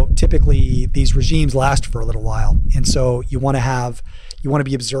 typically these regimes last for a little while. And so you want to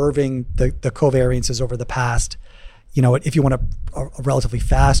be observing the covariances over the past, if you want a relatively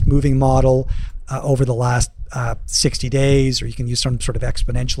fast moving model over the last 60 days, or you can use some sort of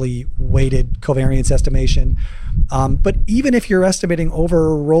exponentially weighted covariance estimation. But even if you're estimating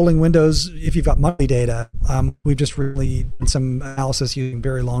over rolling windows, if you've got monthly data, we've just really done some analysis using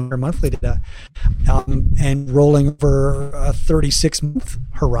very long-term monthly data and rolling over a 36-month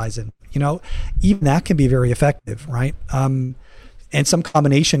horizon. Even that can be very effective, right? And some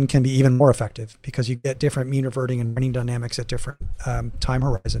combination can be even more effective, because you get different mean reverting and running dynamics at different time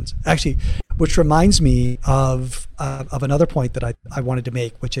horizons. Actually, which reminds me of another point that I wanted to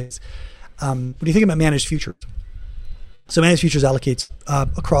make, which is when you think about managed futures. So managed futures allocates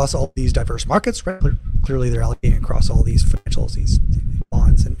across all these diverse markets, right? Clearly, they're allocating across all these financials, these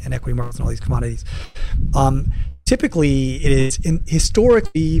bonds and equity markets and all these commodities. Typically, it is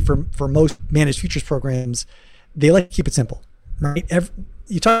historically for most managed futures programs, they like to keep it simple. Right.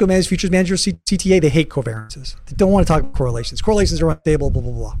 You talk to a managed futures manager, CTA, they hate covariances. They don't want to talk about correlations. Correlations are unstable, blah,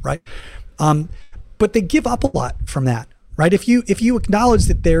 blah, blah, right? But they give up a lot from that, right? If you acknowledge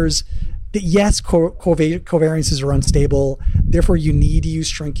that yes, covariances are unstable, therefore you need to use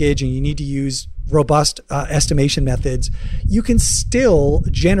shrinkage and you need to use robust estimation methods, you can still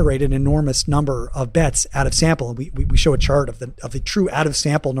generate an enormous number of bets out of sample. And we show a chart of the true out of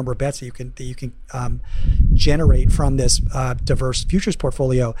sample number of bets that you can generate from this diverse futures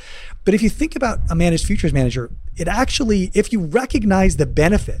portfolio. But if you think about a managed futures manager, it actually, if you recognize the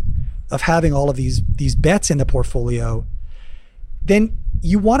benefit of having all of these bets in the portfolio, then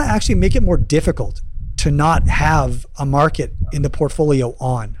you want to actually make it more difficult to not have a market in the portfolio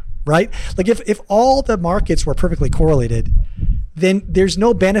on. Right? Like if all the markets were perfectly correlated, then there's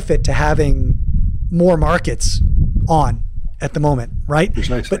no benefit to having more markets on at the moment, right?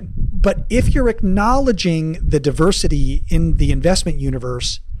 Precisely. But if you're acknowledging the diversity in the investment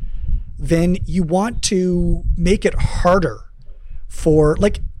universe, then you want to make it harder for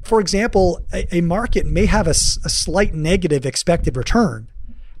example, a market may have a slight negative expected return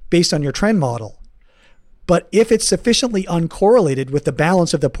based on your trend model. But if it's sufficiently uncorrelated with the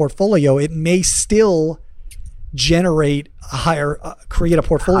balance of the portfolio, it may still generate create a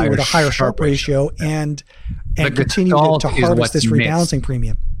portfolio with a higher Sharpe ratio and continue to harvest this rebalancing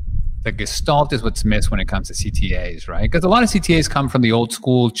premium. The gestalt is what's missed when it comes to CTAs, right? Because a lot of CTAs come from the old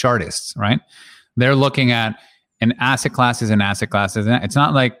school chartists, right? They're looking at an asset classes and asset classes. And it's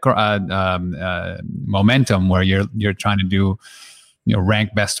not like momentum where you're trying to do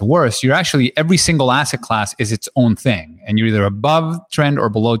rank best to worst. You're actually, every single asset class is its own thing. And you're either above trend or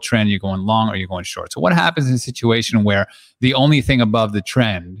below trend. You're going long or you're going short. So what happens in a situation where the only thing above the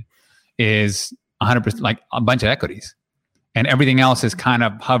trend is 100%, like a bunch of equities, and everything else is kind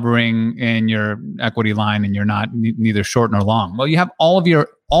of hovering in your equity line and you're not neither short nor long? Well, you have all of your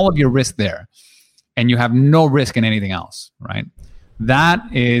risk there and you have no risk in anything else, right? That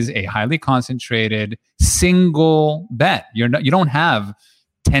is a highly concentrated single bet. You don't have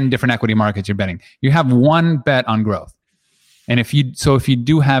 10 different equity markets you're betting. You have one bet on growth. And if you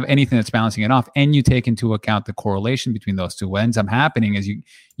do have anything that's balancing it off and you take into account the correlation between those two, what ends up happening is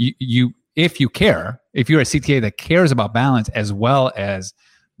if you're a CTA that cares about balance as well as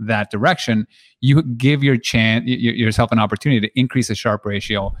that direction, you give yourself an opportunity to increase the Sharpe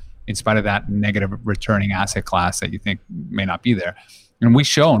ratio in spite of that negative returning asset class that you think may not be there. And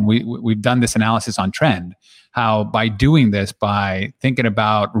we've done this analysis on trend, how by doing this, by thinking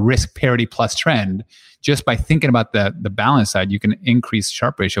about risk parity plus trend, just by thinking about the balance side, you can increase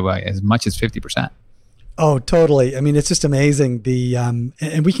Sharpe ratio by as much as 50%. Oh, totally. I mean, it's just amazing.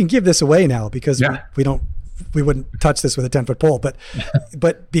 And we can give this away now because we wouldn't touch this with a 10-foot pole, but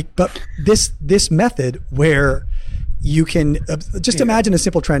this method where you can just imagine a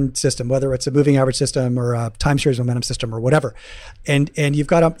simple trend system, whether it's a moving average system or a time series momentum system or whatever. And you've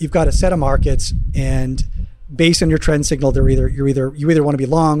got a set of markets, and based on your trend signal, you either want to be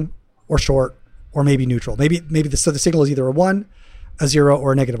long or short or maybe neutral. So the signal is either a 1, a 0,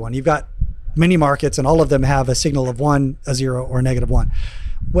 or a -1. You've got many markets, and all of them have a signal of 1, a 0, or a -1.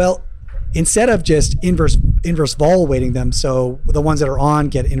 Well, instead of just inverse vol weighting them, so the ones that are on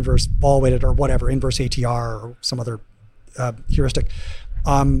get inverse vol weighted or whatever, inverse ATR or some other heuristic,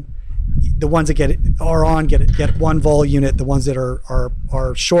 the ones that are on get 1 vol unit. The ones that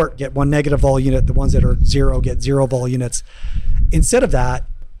are short get 1 negative vol unit. The ones that are 0 get 0 vol units. Instead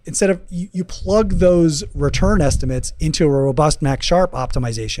of you plug those return estimates into a robust Max Sharp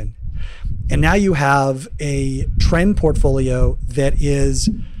optimization, and now you have a trend portfolio that is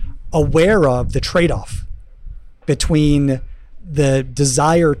aware of the trade-off between the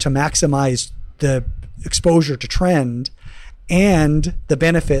desire to maximize the exposure to trend and the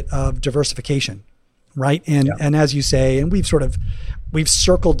benefit of diversification, right? And as you say, and we've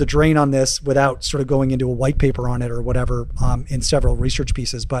circled the drain on this without sort of going into a white paper on it or whatever in several research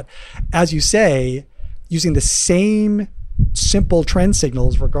pieces. But as you say, using the same simple trend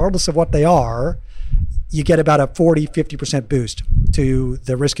signals, regardless of what they are, you get about a 40-50% boost to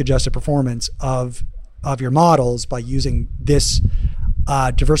the risk-adjusted performance of your models by using this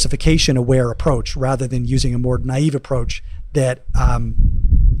diversification-aware approach rather than using a more naive approach that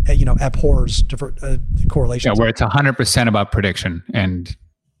abhors correlations. Yeah, where it's 100% about prediction, and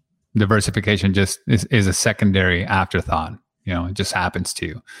diversification just is a secondary afterthought. It just happens to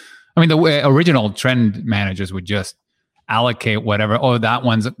you. I mean, the way original trend managers would just allocate whatever. Oh, that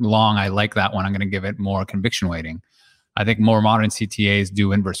one's long. I like that one. I'm going to give it more conviction weighting. I think more modern CTAs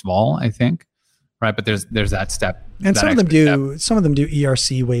do inverse vol, I think. Right. But there's that step. And some of them do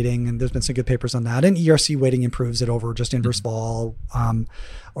ERC weighting, and there's been some good papers on that. And ERC weighting improves it over just inverse vol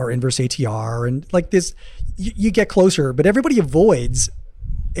or inverse ATR. And like this, you get closer, but everybody avoids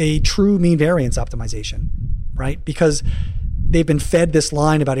a true mean variance optimization, right? Because they've been fed this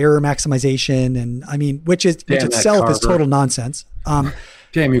line about error maximization, and which itself is total nonsense.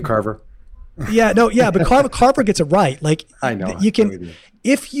 Damn you, Carver. But Carver gets it right. Like, I know you can,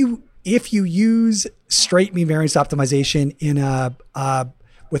 if you use straight mean variance optimization in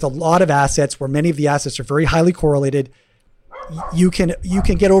with a lot of assets where many of the assets are very highly correlated, you can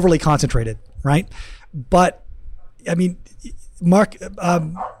get overly concentrated, right? But Mark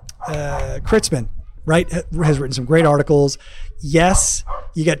Kritzman, right, has written some great articles. Yes,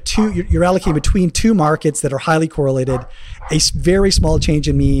 you're allocating between two markets that are highly correlated. A very small change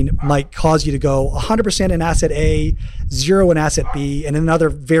in mean might cause you to go 100% in asset A, 0 in asset B, and another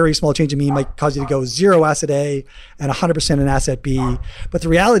very small change in mean might cause you to go 0 asset A and 100% in asset B. But the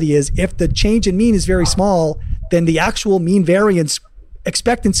reality is, if the change in mean is very small, then the actual mean variance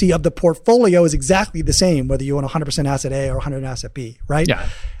expectancy of the portfolio is exactly the same, whether you own 100% asset A or 100% asset B, right? Yeah.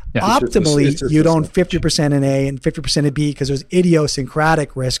 Optimally, you'd own 50% in A and 50% in B because there's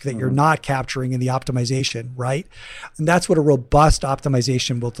idiosyncratic risk that you're not capturing in the optimization, right? And that's what a robust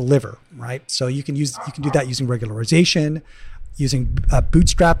optimization will deliver, right? So you can do that using regularization, using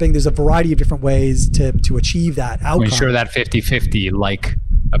bootstrapping. There's a variety of different ways to achieve that outcome. Ensure that 50-50 like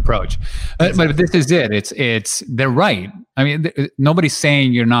approach. But this is it. They're right. I mean, nobody's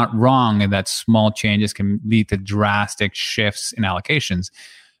saying you're not wrong and that small changes can lead to drastic shifts in allocations.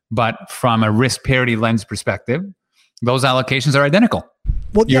 But from a risk parity lens perspective, those allocations are identical.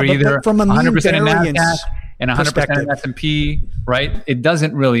 Well, you're either from a 100% in variance NASDAQ and 100% in S&P, right? It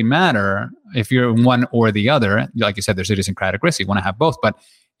doesn't really matter if you're one or the other. Like you said, there's idiosyncratic risk. You want to have both. But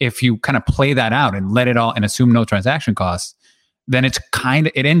if you kind of play that out and let it all and assume no transaction costs, then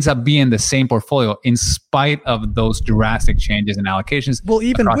it ends up being the same portfolio in spite of those drastic changes in allocations. Well,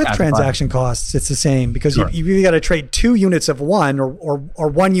 even with transaction costs, it's the same because you've either got to trade 2 units of one or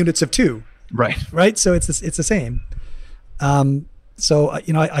 1 units of 2. Right. So it's the same.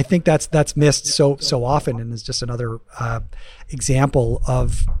 I think that's missed so often, and is just another example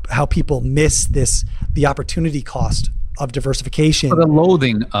of how people miss the opportunity cost of diversification. The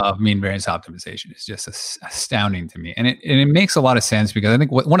loathing of mean variance optimization is just astounding to me. And it makes a lot of sense because I think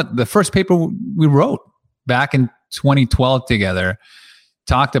one of the first paper we wrote back in 2012 together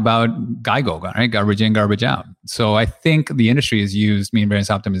talked about GIGO, right? Garbage in, garbage out. So I think the industry has used mean variance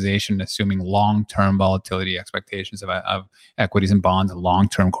optimization, assuming long-term volatility expectations of equities and bonds,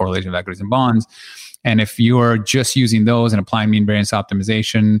 long-term correlation of equities and bonds, And if you're just using those and applying mean variance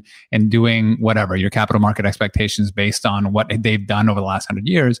optimization and doing whatever, your capital market expectations based on what they've done over the last 100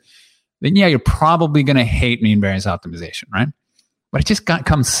 years, then yeah, you're probably going to hate mean variance optimization, right? But it just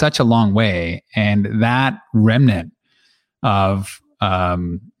come such a long way. And that remnant of,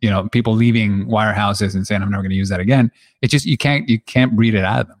 people leaving wirehouses and saying, I'm never going to use that again. It just, you can't breed it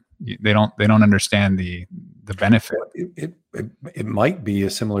out of them. They don't understand the benefit. It might be a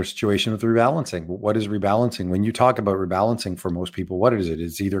similar situation with rebalancing. What is rebalancing? When you talk about rebalancing, for most people, what is it?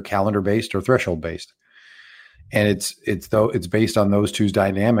 It's either calendar based or threshold based, and it's based on those two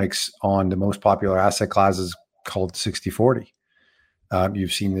dynamics on the most popular asset classes called 60-40.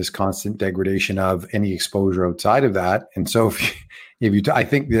 You've seen this constant degradation of any exposure outside of that, and so I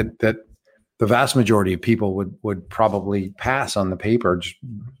think that the vast majority of people would probably pass on the paper, just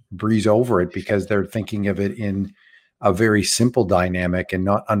breeze over it, because they're thinking of it in a very simple dynamic and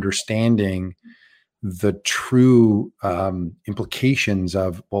not understanding the true implications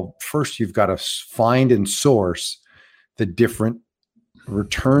of, well, first you've got to find and source the different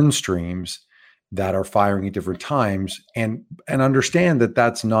return streams that are firing at different times, and understand that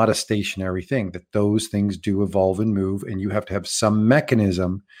that's not a stationary thing, that those things do evolve and move, and you have to have some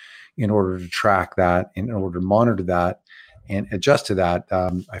mechanism in order to track that, in order to monitor that and adjust to that.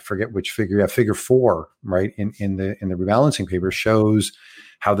 I forget which figure, figure 4, right? In the rebalancing paper shows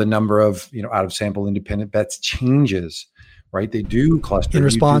how the number of, out of sample independent bets changes, right? They do cluster in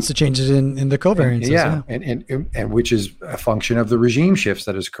response to changes in the covariances. Yeah. And which is a function of the regime shifts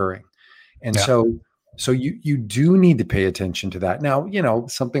that is occurring. And so you do need to pay attention to that. Now,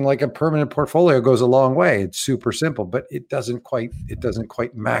 something like a permanent portfolio goes a long way. It's super simple, but it doesn't quite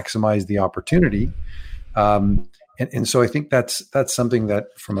maximize the opportunity. And so I think that's something that,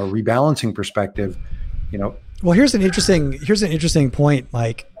 from a rebalancing perspective, Well, here's an interesting point,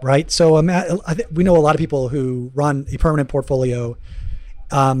 Mike. Right? So we know a lot of people who run a permanent portfolio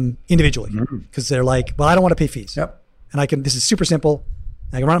individually, because they're like, well, I don't want to pay fees. Yep. And this is super simple.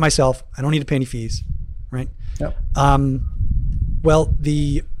 I can run it myself. I don't need to pay any fees. Right. Yep. Well,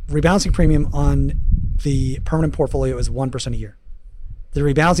 the rebalancing premium on the permanent portfolio is 1% a year. The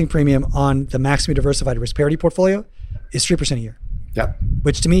rebalancing premium on the maximally diversified risk parity portfolio is 3% a year. Yeah.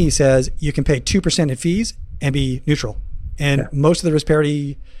 Which to me says you can pay 2% in fees and be neutral. And most of the risk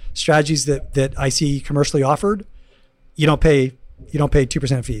parity strategies that I see commercially offered, you don't pay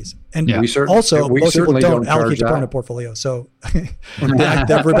 2% in fees. And most people don't allocate to permanent portfolio. So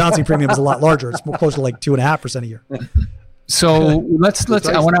that rebalancing premium is a lot larger. It's more close to like 2.5% a year. So let's.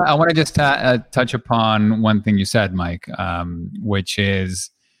 I want to just touch upon one thing you said, Mike, which is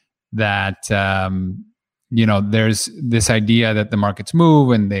that there's this idea that the markets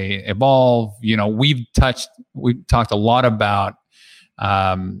move and they evolve. We've talked a lot about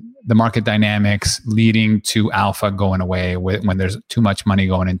the market dynamics leading to alpha going away when there's too much money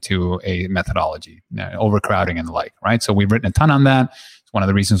going into a methodology, overcrowding and the like, right? So we've written a ton on that. It's one of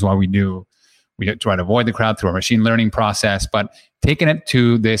the reasons why we try to avoid the crowd through our machine learning process. But taking it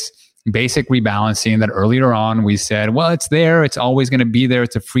to this basic rebalancing that earlier on we said, well, it's there, it's always going to be there,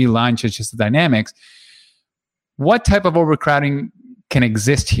 it's a free lunch, it's just the dynamics. What type of overcrowding can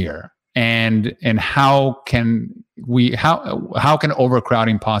exist here? And how can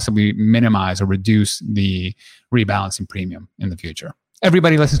overcrowding possibly minimize or reduce the rebalancing premium in the future?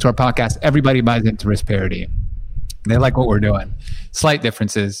 Everybody listens to our podcast. Everybody buys into risk parity. They like what we're doing. Slight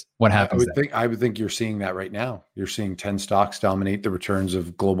differences. What happens? I would think you're seeing that right now. You're seeing 10 stocks dominate the returns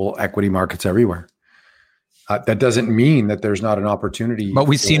of global equity markets everywhere. That doesn't mean that there's not an opportunity. But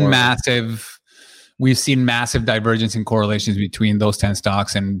we've seen massive divergence in correlations between those 10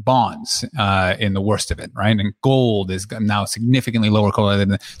 stocks and bonds in the worst of it, right? And gold is now significantly lower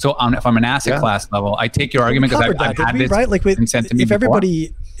correlated. So from an asset class level, I take your argument because I've had this right? Like if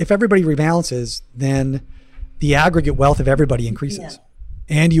everybody rebalances, then the aggregate wealth of everybody increases. Yeah.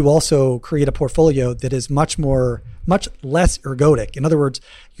 And you also create a portfolio that is much less ergodic. In other words,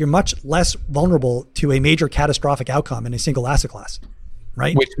 you're much less vulnerable to a major catastrophic outcome in a single asset class,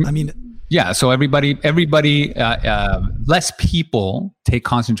 right? So everybody, less people take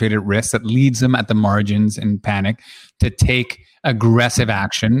concentrated risks that leads them at the margins and panic to take aggressive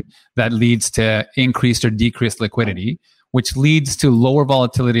action that leads to increased or decreased liquidity, which leads to lower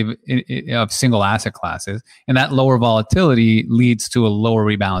volatility of single asset classes. And that lower volatility leads to a lower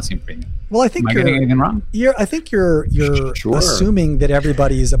rebalancing premium. Well, I think Am I getting anything wrong? I think you're sure. Assuming that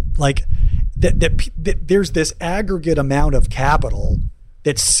everybody is that there's this aggregate amount of capital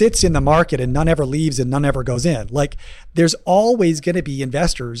that sits in the market and none ever leaves and none ever goes in. Like there's always going to be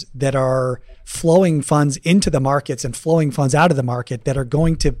investors that are flowing funds into the markets and flowing funds out of the market that are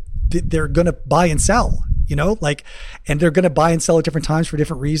going to they're going to buy and sell, and they're going to buy and sell at different times for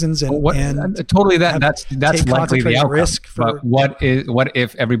different reasons. And totally that's likely the outcome. Risk but what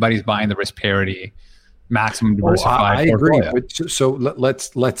if everybody's buying the risk parity, maximum diversified portfolio? I agree. So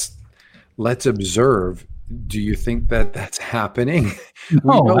let's observe. Do you think that that's happening?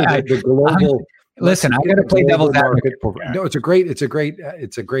 No, the global. Listen, I got to play devil's advocate. No, it's a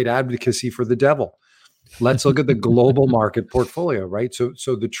great advocacy for the devil. Let's look at the global market portfolio, right?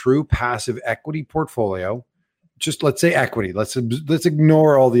 So the true passive equity portfolio, just let's say equity. Let's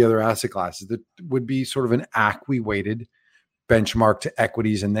ignore all the other asset classes. That would be sort of an ACWI-weighted benchmark to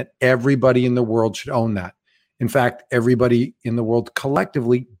equities, and that everybody in the world should own that. In fact, everybody in the world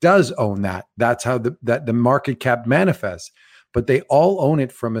collectively does own that. That's how the market cap manifests. But they all own it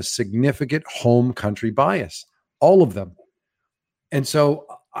from a significant home country bias, all of them. And so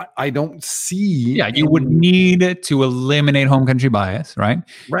I don't see. Yeah, you would need to eliminate home country bias, right?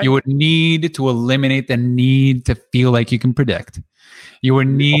 You would need to eliminate the need to feel like you can predict. You would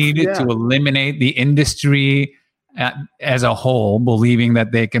need to eliminate the industry as a whole believing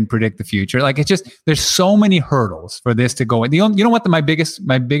that they can predict the future. Like, it's just, there's so many hurdles for this to go. You know what my biggest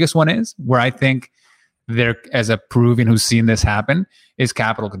one is, where I think there, as a Peruvian who's seen this happen, is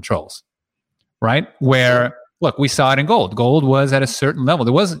capital controls, right? Where, look, we saw it in gold. Gold was at a certain level.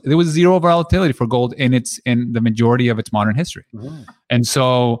 There was zero volatility for gold in the majority of its modern history. Mm-hmm. And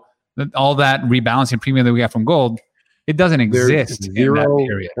so all that rebalancing premium that we got from gold, it doesn't exist in that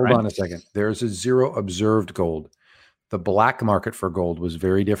period. Hold on a second. There's a zero observed gold. The black market for gold was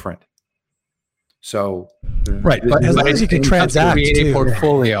very different. So, right, but as long as you can transact, create a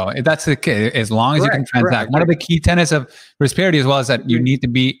portfolio. That's the case. As long as you can transact. One of the key tenets of risk parity as well is that you need to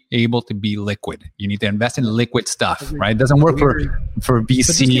be able to be liquid. You need to invest in liquid stuff, right? It doesn't work for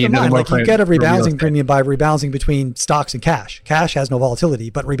VC. It doesn't work you get a rebalancing premium by rebalancing between stocks and cash. Cash has no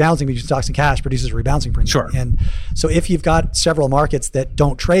volatility, but rebalancing between stocks and cash produces a rebalancing premium. Sure. And so if you've got several markets that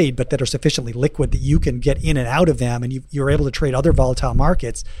don't trade but that are sufficiently liquid that you can get in and out of them, and you're able to trade other volatile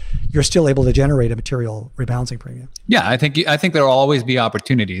markets, you're still able to generate a material rebalancing premium. Yeah, I think there will always be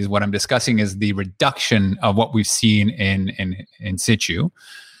opportunities. What I'm discussing is the reduction of what we've seen in situ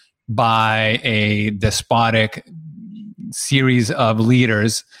by a despotic series of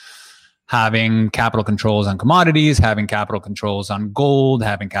leaders having capital controls on commodities, having capital controls on gold,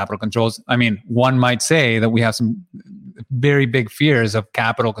 having capital controls. I mean, one might say that we have some very big fears of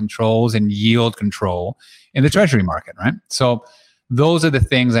capital controls and yield control in the treasury market, right? So those are the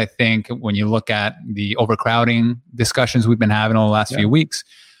things I think when you look at the overcrowding discussions we've been having over the last few weeks.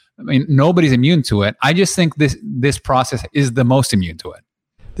 I mean, nobody's immune to it. I just think this process is the most immune to it.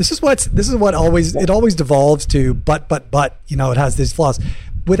 This is what always devolves to, but, it has these flaws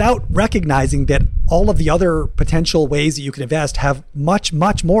without recognizing that all of the other potential ways that you can invest have much,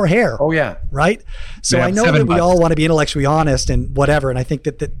 much more hair. Oh yeah. Right. So I know that we all want to be intellectually honest and whatever. And I think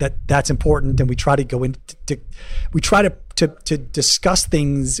that's important. And we try to go to discuss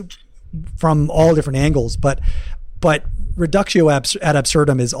things from all different angles, but reductio ad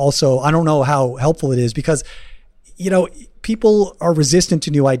absurdum is also, I don't know how helpful it is because, people are resistant to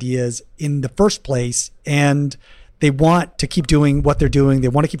new ideas in the first place, and they want to keep doing what they're doing. They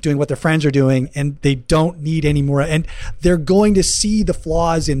want to keep doing what their friends are doing, and they don't need any more. And they're going to see the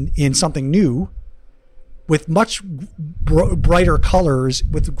flaws in something new with much brighter colors,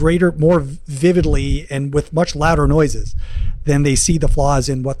 with more vividly, and with much louder noises than they see the flaws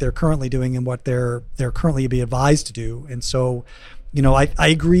in what they're currently doing and what they're currently being advised to do. And so, I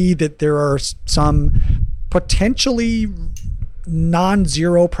agree that there are some potentially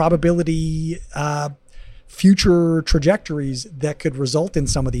non-zero probability future trajectories that could result in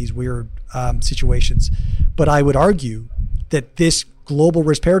some of these weird situations. But I would argue that this global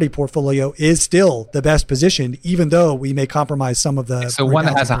risk parity portfolio is still the best position, even though we may compromise some of the. So one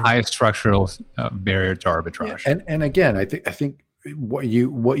that has a high structural barrier to arbitrage. Yeah. And again, I think what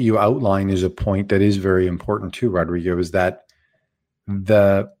you outline is a point that is very important too, Rodrigo, is that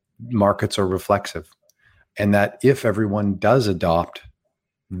the markets are reflexive, and that if everyone does adopt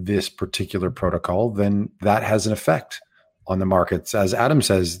this particular protocol, then that has an effect on the markets. As Adam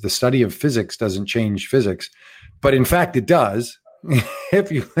says, the study of physics doesn't change physics, but in fact it does.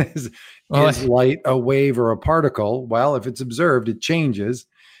 If you is light a wave or a particle? Well, if it's observed, it changes.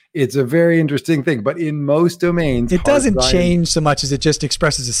 It's a very interesting thing, but in most domains, it doesn't change so much as it just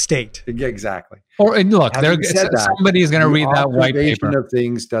expresses a state. Exactly. Or look, somebody is going to read that white paper. Of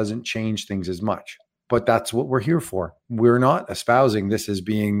things doesn't change things as much, but that's what we're here for. We're not espousing this as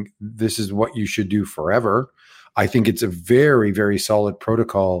being this is what you should do forever. I think it's a very, very solid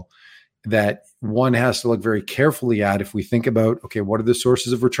protocol that one has to look very carefully at. If we think about, okay, what are the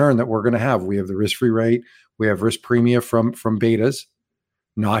sources of return that we're going to have? We have the risk-free rate, we have risk premia from betas,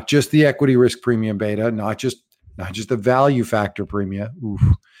 not just the equity risk premium beta, not just the value factor premia.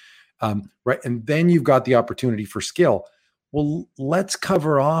 Right. And then you've got the opportunity for skill. Well, let's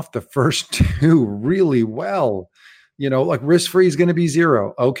cover off the first two really well. Like risk-free is going to be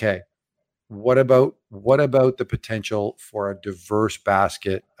zero. Okay. What about the potential for a diverse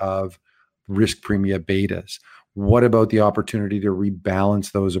basket of risk premia betas? What about the opportunity to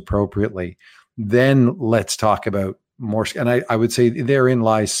rebalance those appropriately? Then let's talk about more. And I would say therein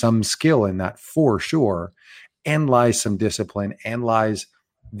lies some skill in that for sure, and lies some discipline, and lies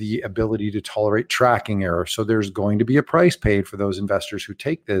the ability to tolerate tracking error. So there's going to be a price paid for those investors who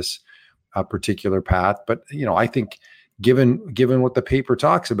take this particular path. But I think given what the paper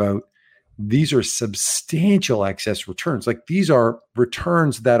talks about, these are substantial excess returns. Like these are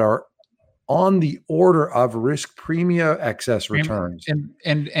returns that are on the order of risk premia excess returns. And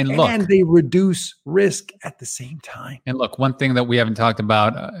look, and they reduce risk at the same time. And look, one thing that we haven't talked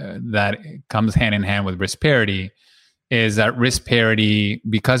about that comes hand in hand with risk parity is that risk parity,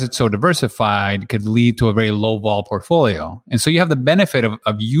 because it's so diversified, could lead to a very low vol portfolio. And so you have the benefit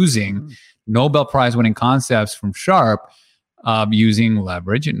of using Nobel Prize winning concepts from Sharpe, using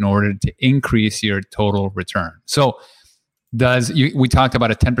leverage in order to increase your total return. So we talked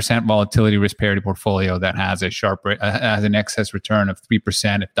about a 10% volatility risk parity portfolio that has has an excess return of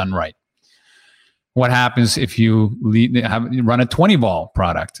 3% if done right. What happens if you run a 20 vol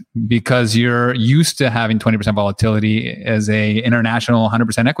product because you're used to having 20% volatility as a international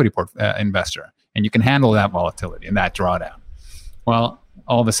 100% equity investor, and you can handle that volatility and that drawdown? Well,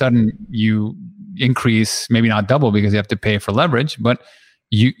 all of a sudden you increase, maybe not double because you have to pay for leverage, but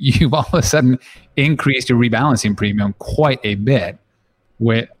you've all of a sudden increased your rebalancing premium quite a bit.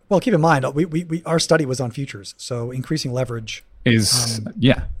 Well, keep in mind, our study was on futures, so increasing leverage is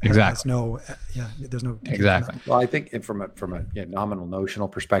exactly. There's no exactly. Well, I think from a nominal notional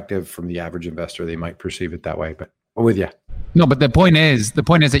perspective, from the average investor, they might perceive it that way. But I'm with you. No, but the point is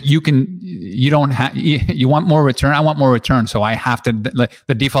that you want more return. I want more return, so I have to.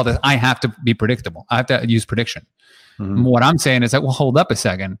 The default is I have to be predictable. I have to use prediction. Mm-hmm. What I'm saying is that, well, hold up a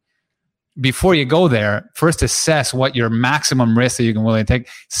second. Before you go there, first assess what your maximum risk that you can willing to take.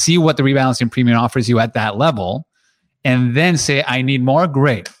 See what the rebalancing premium offers you at that level, and then say, I need more.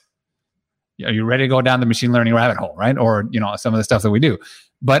 Great. Are you ready to go down the machine learning rabbit hole, right? Or some of the stuff that we do.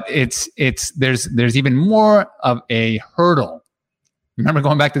 But there's even more of a hurdle. Remember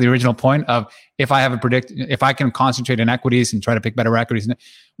going back to the original point of if I can concentrate in equities and try to pick better equities.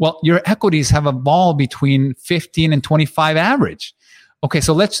 Well, your equities have a vol between 15 and 25 average. Okay,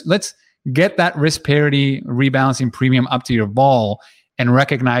 so let's get that risk parity rebalancing premium up to your vol and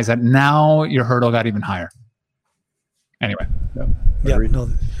recognize that now your hurdle got even higher. Anyway.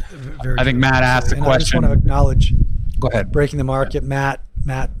 I think Matt asked the question. I just want to acknowledge. Go ahead. Breaking the market, Matt,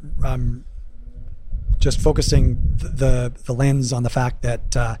 just focusing the lens on the fact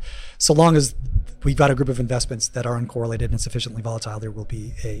that so long as we've got a group of investments that are uncorrelated and sufficiently volatile, there will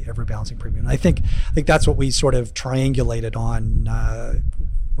be a rebalancing premium. And I think that's what we sort of triangulated on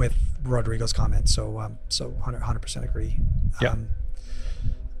with Rodrigo's comment. So 100% agree. Yeah.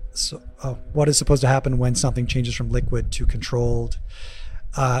 So what is supposed to happen when something changes from liquid to controlled?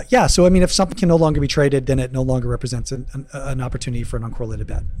 So I mean, if something can no longer be traded, then it no longer represents an opportunity for an uncorrelated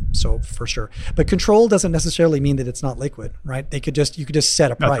bet. So for sure, but control doesn't necessarily mean that it's not liquid, right? You could just set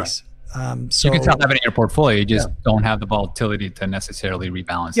a price. Right. So you can still have it in your portfolio. You just don't have the volatility to necessarily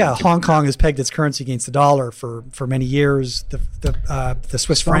rebalance. Yeah, Hong Kong has pegged its currency against the dollar for many years. The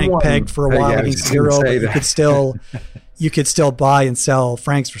Swiss franc pegged for a while against the euro, but you could still buy and sell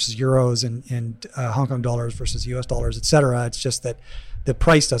francs versus euros and Hong Kong dollars versus US dollars, et cetera. It's just that the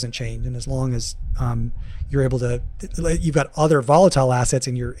price doesn't change, and as long as you're able to, you've got other volatile assets,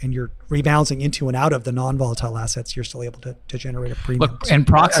 and you're rebalancing into and out of the non-volatile assets, you're still able to generate a premium. Look, and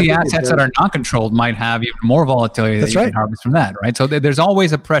proxy assets that are not controlled might have even more volatility that you can harvest from that, right? So there's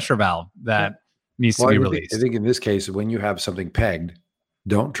always a pressure valve that needs to be released. I think in this case, when you have something pegged,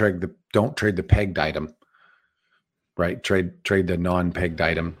 don't trade the pegged item, right? Trade the non-pegged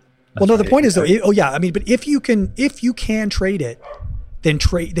item. Well, no, the point is though. But if you can trade it.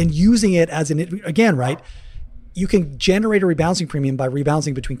 Then using it as right? You can generate a rebalancing premium by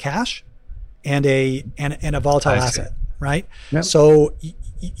rebalancing between cash and a volatile asset, right? Yep. So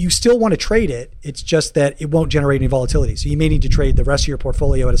you still want to trade it. It's just that it won't generate any volatility. So you may need to trade the rest of your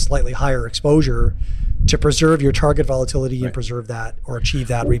portfolio at a slightly higher exposure to preserve your target volatility and preserve that or achieve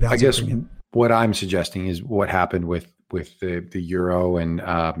that rebalancing premium. What I'm suggesting is what happened with the euro and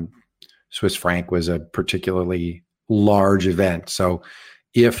Swiss franc was a particularly large event. So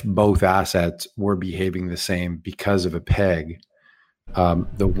if both assets were behaving the same because of a peg,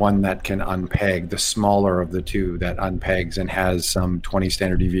 the one that can unpeg, the smaller of the two that unpegs and has some 20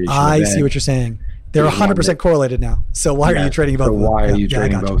 standard deviation. I see what you're saying. They're 100% correlated now. So why are you trading both of them? Why are you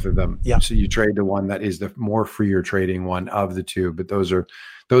trading both of them? Yeah. So you trade the one that is the more freer trading one of the two, but those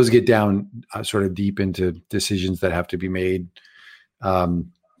get down sort of deep into decisions that have to be made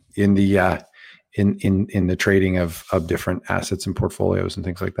in the trading of different assets and portfolios and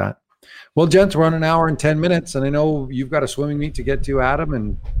things like that. Well, gents, we're on an hour and 10 minutes, and I know you've got a swimming meet to get to, Adam,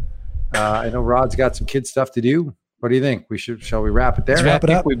 and I know Rod's got some kid stuff to do. What do you think? Shall we wrap it there? Let's wrap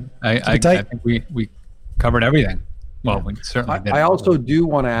it up. I think we covered everything. Well, we certainly did. I also do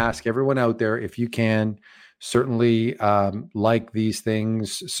want to ask everyone out there, if you can, certainly like these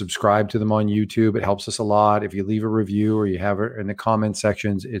things, subscribe to them on YouTube. It helps us a lot. If you leave a review or you have it in the comment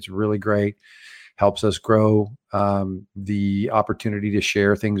sections, it's really great. Helps us grow the opportunity to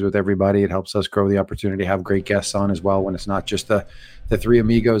share things with everybody. It helps us grow the opportunity to have great guests on as well when it's not just the three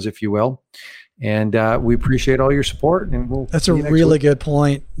amigos, if you will. And we appreciate all your support. And that's a really good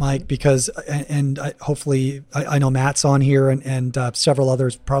point, Mike, because hopefully I know Matt's on here and several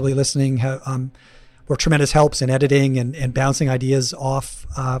others probably listening were tremendous helps in editing and bouncing ideas off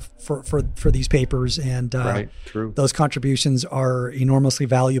for these papers. And right, true. Those contributions are enormously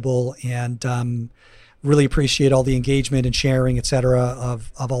valuable, and really appreciate all the engagement and sharing, et cetera,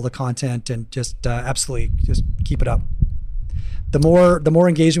 of all the content, and just absolutely just keep it up. The more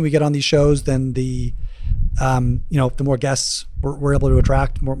engagement we get on these shows, then the more guests we're able to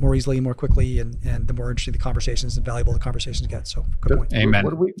attract more easily, more quickly, and the more interesting the conversations and valuable the conversations get. So good point. Amen.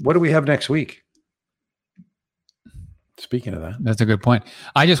 What do we have next week? Speaking of that, that's a good point.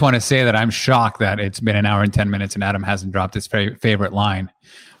 I just want to say that I'm shocked that it's been an hour and 10 minutes and Adam hasn't dropped his favorite line,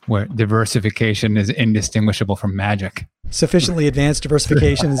 where diversification is indistinguishable from magic. Sufficiently advanced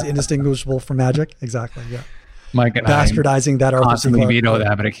diversification is indistinguishable from magic. Exactly. Yeah. Mike and bastardizing that Arthur C. Clarke. Veto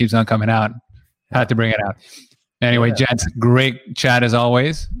that, but it keeps on coming out. Had to bring it out. Anyway, gents, great chat as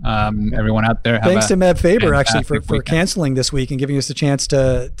always. Everyone out there, thanks to Meb Faber actually for canceling this week and giving us a chance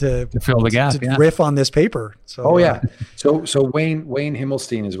to fill the gap, riff on this paper. So, So Wayne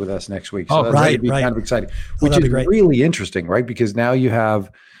Himmelstein is with us next week. So right. Kind of exciting, which is really interesting, right? Because now you have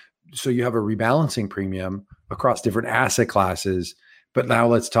a rebalancing premium across different asset classes. But now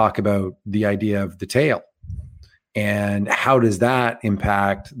let's talk about the idea of the tail. And how does that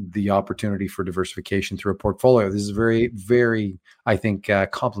impact the opportunity for diversification through a portfolio? This is a very, very, I think,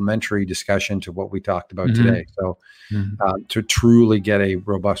 complementary discussion to what we talked about today. So to truly get a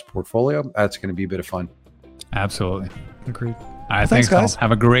robust portfolio, that's going to be a bit of fun. Absolutely. Agreed. All right, thanks, guys.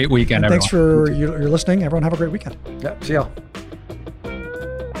 Have a great weekend, everyone. Thanks for your listening. Everyone have a great weekend. Yeah, see y'all.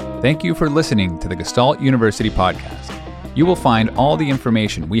 Thank you for listening to the Gestalt University podcast. You will find all the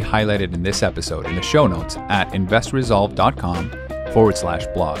information we highlighted in this episode in the show notes at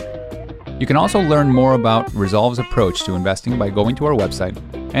investresolve.com/blog. You can also learn more about ReSolve's approach to investing by going to our website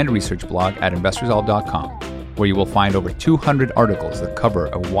and research blog at investresolve.com, where you will find over 200 articles that cover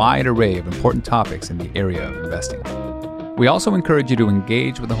a wide array of important topics in the area of investing. We also encourage you to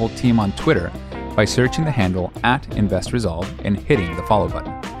engage with the whole team on Twitter by searching the handle @InvestResolve and hitting the follow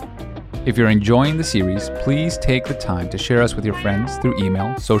button. If you're enjoying the series, please take the time to share us with your friends through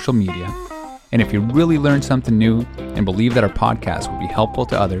email, social media. And if you really learned something new and believe that our podcast would be helpful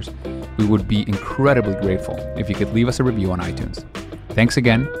to others, we would be incredibly grateful if you could leave us a review on iTunes. Thanks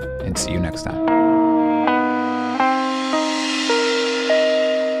again, and see you next time.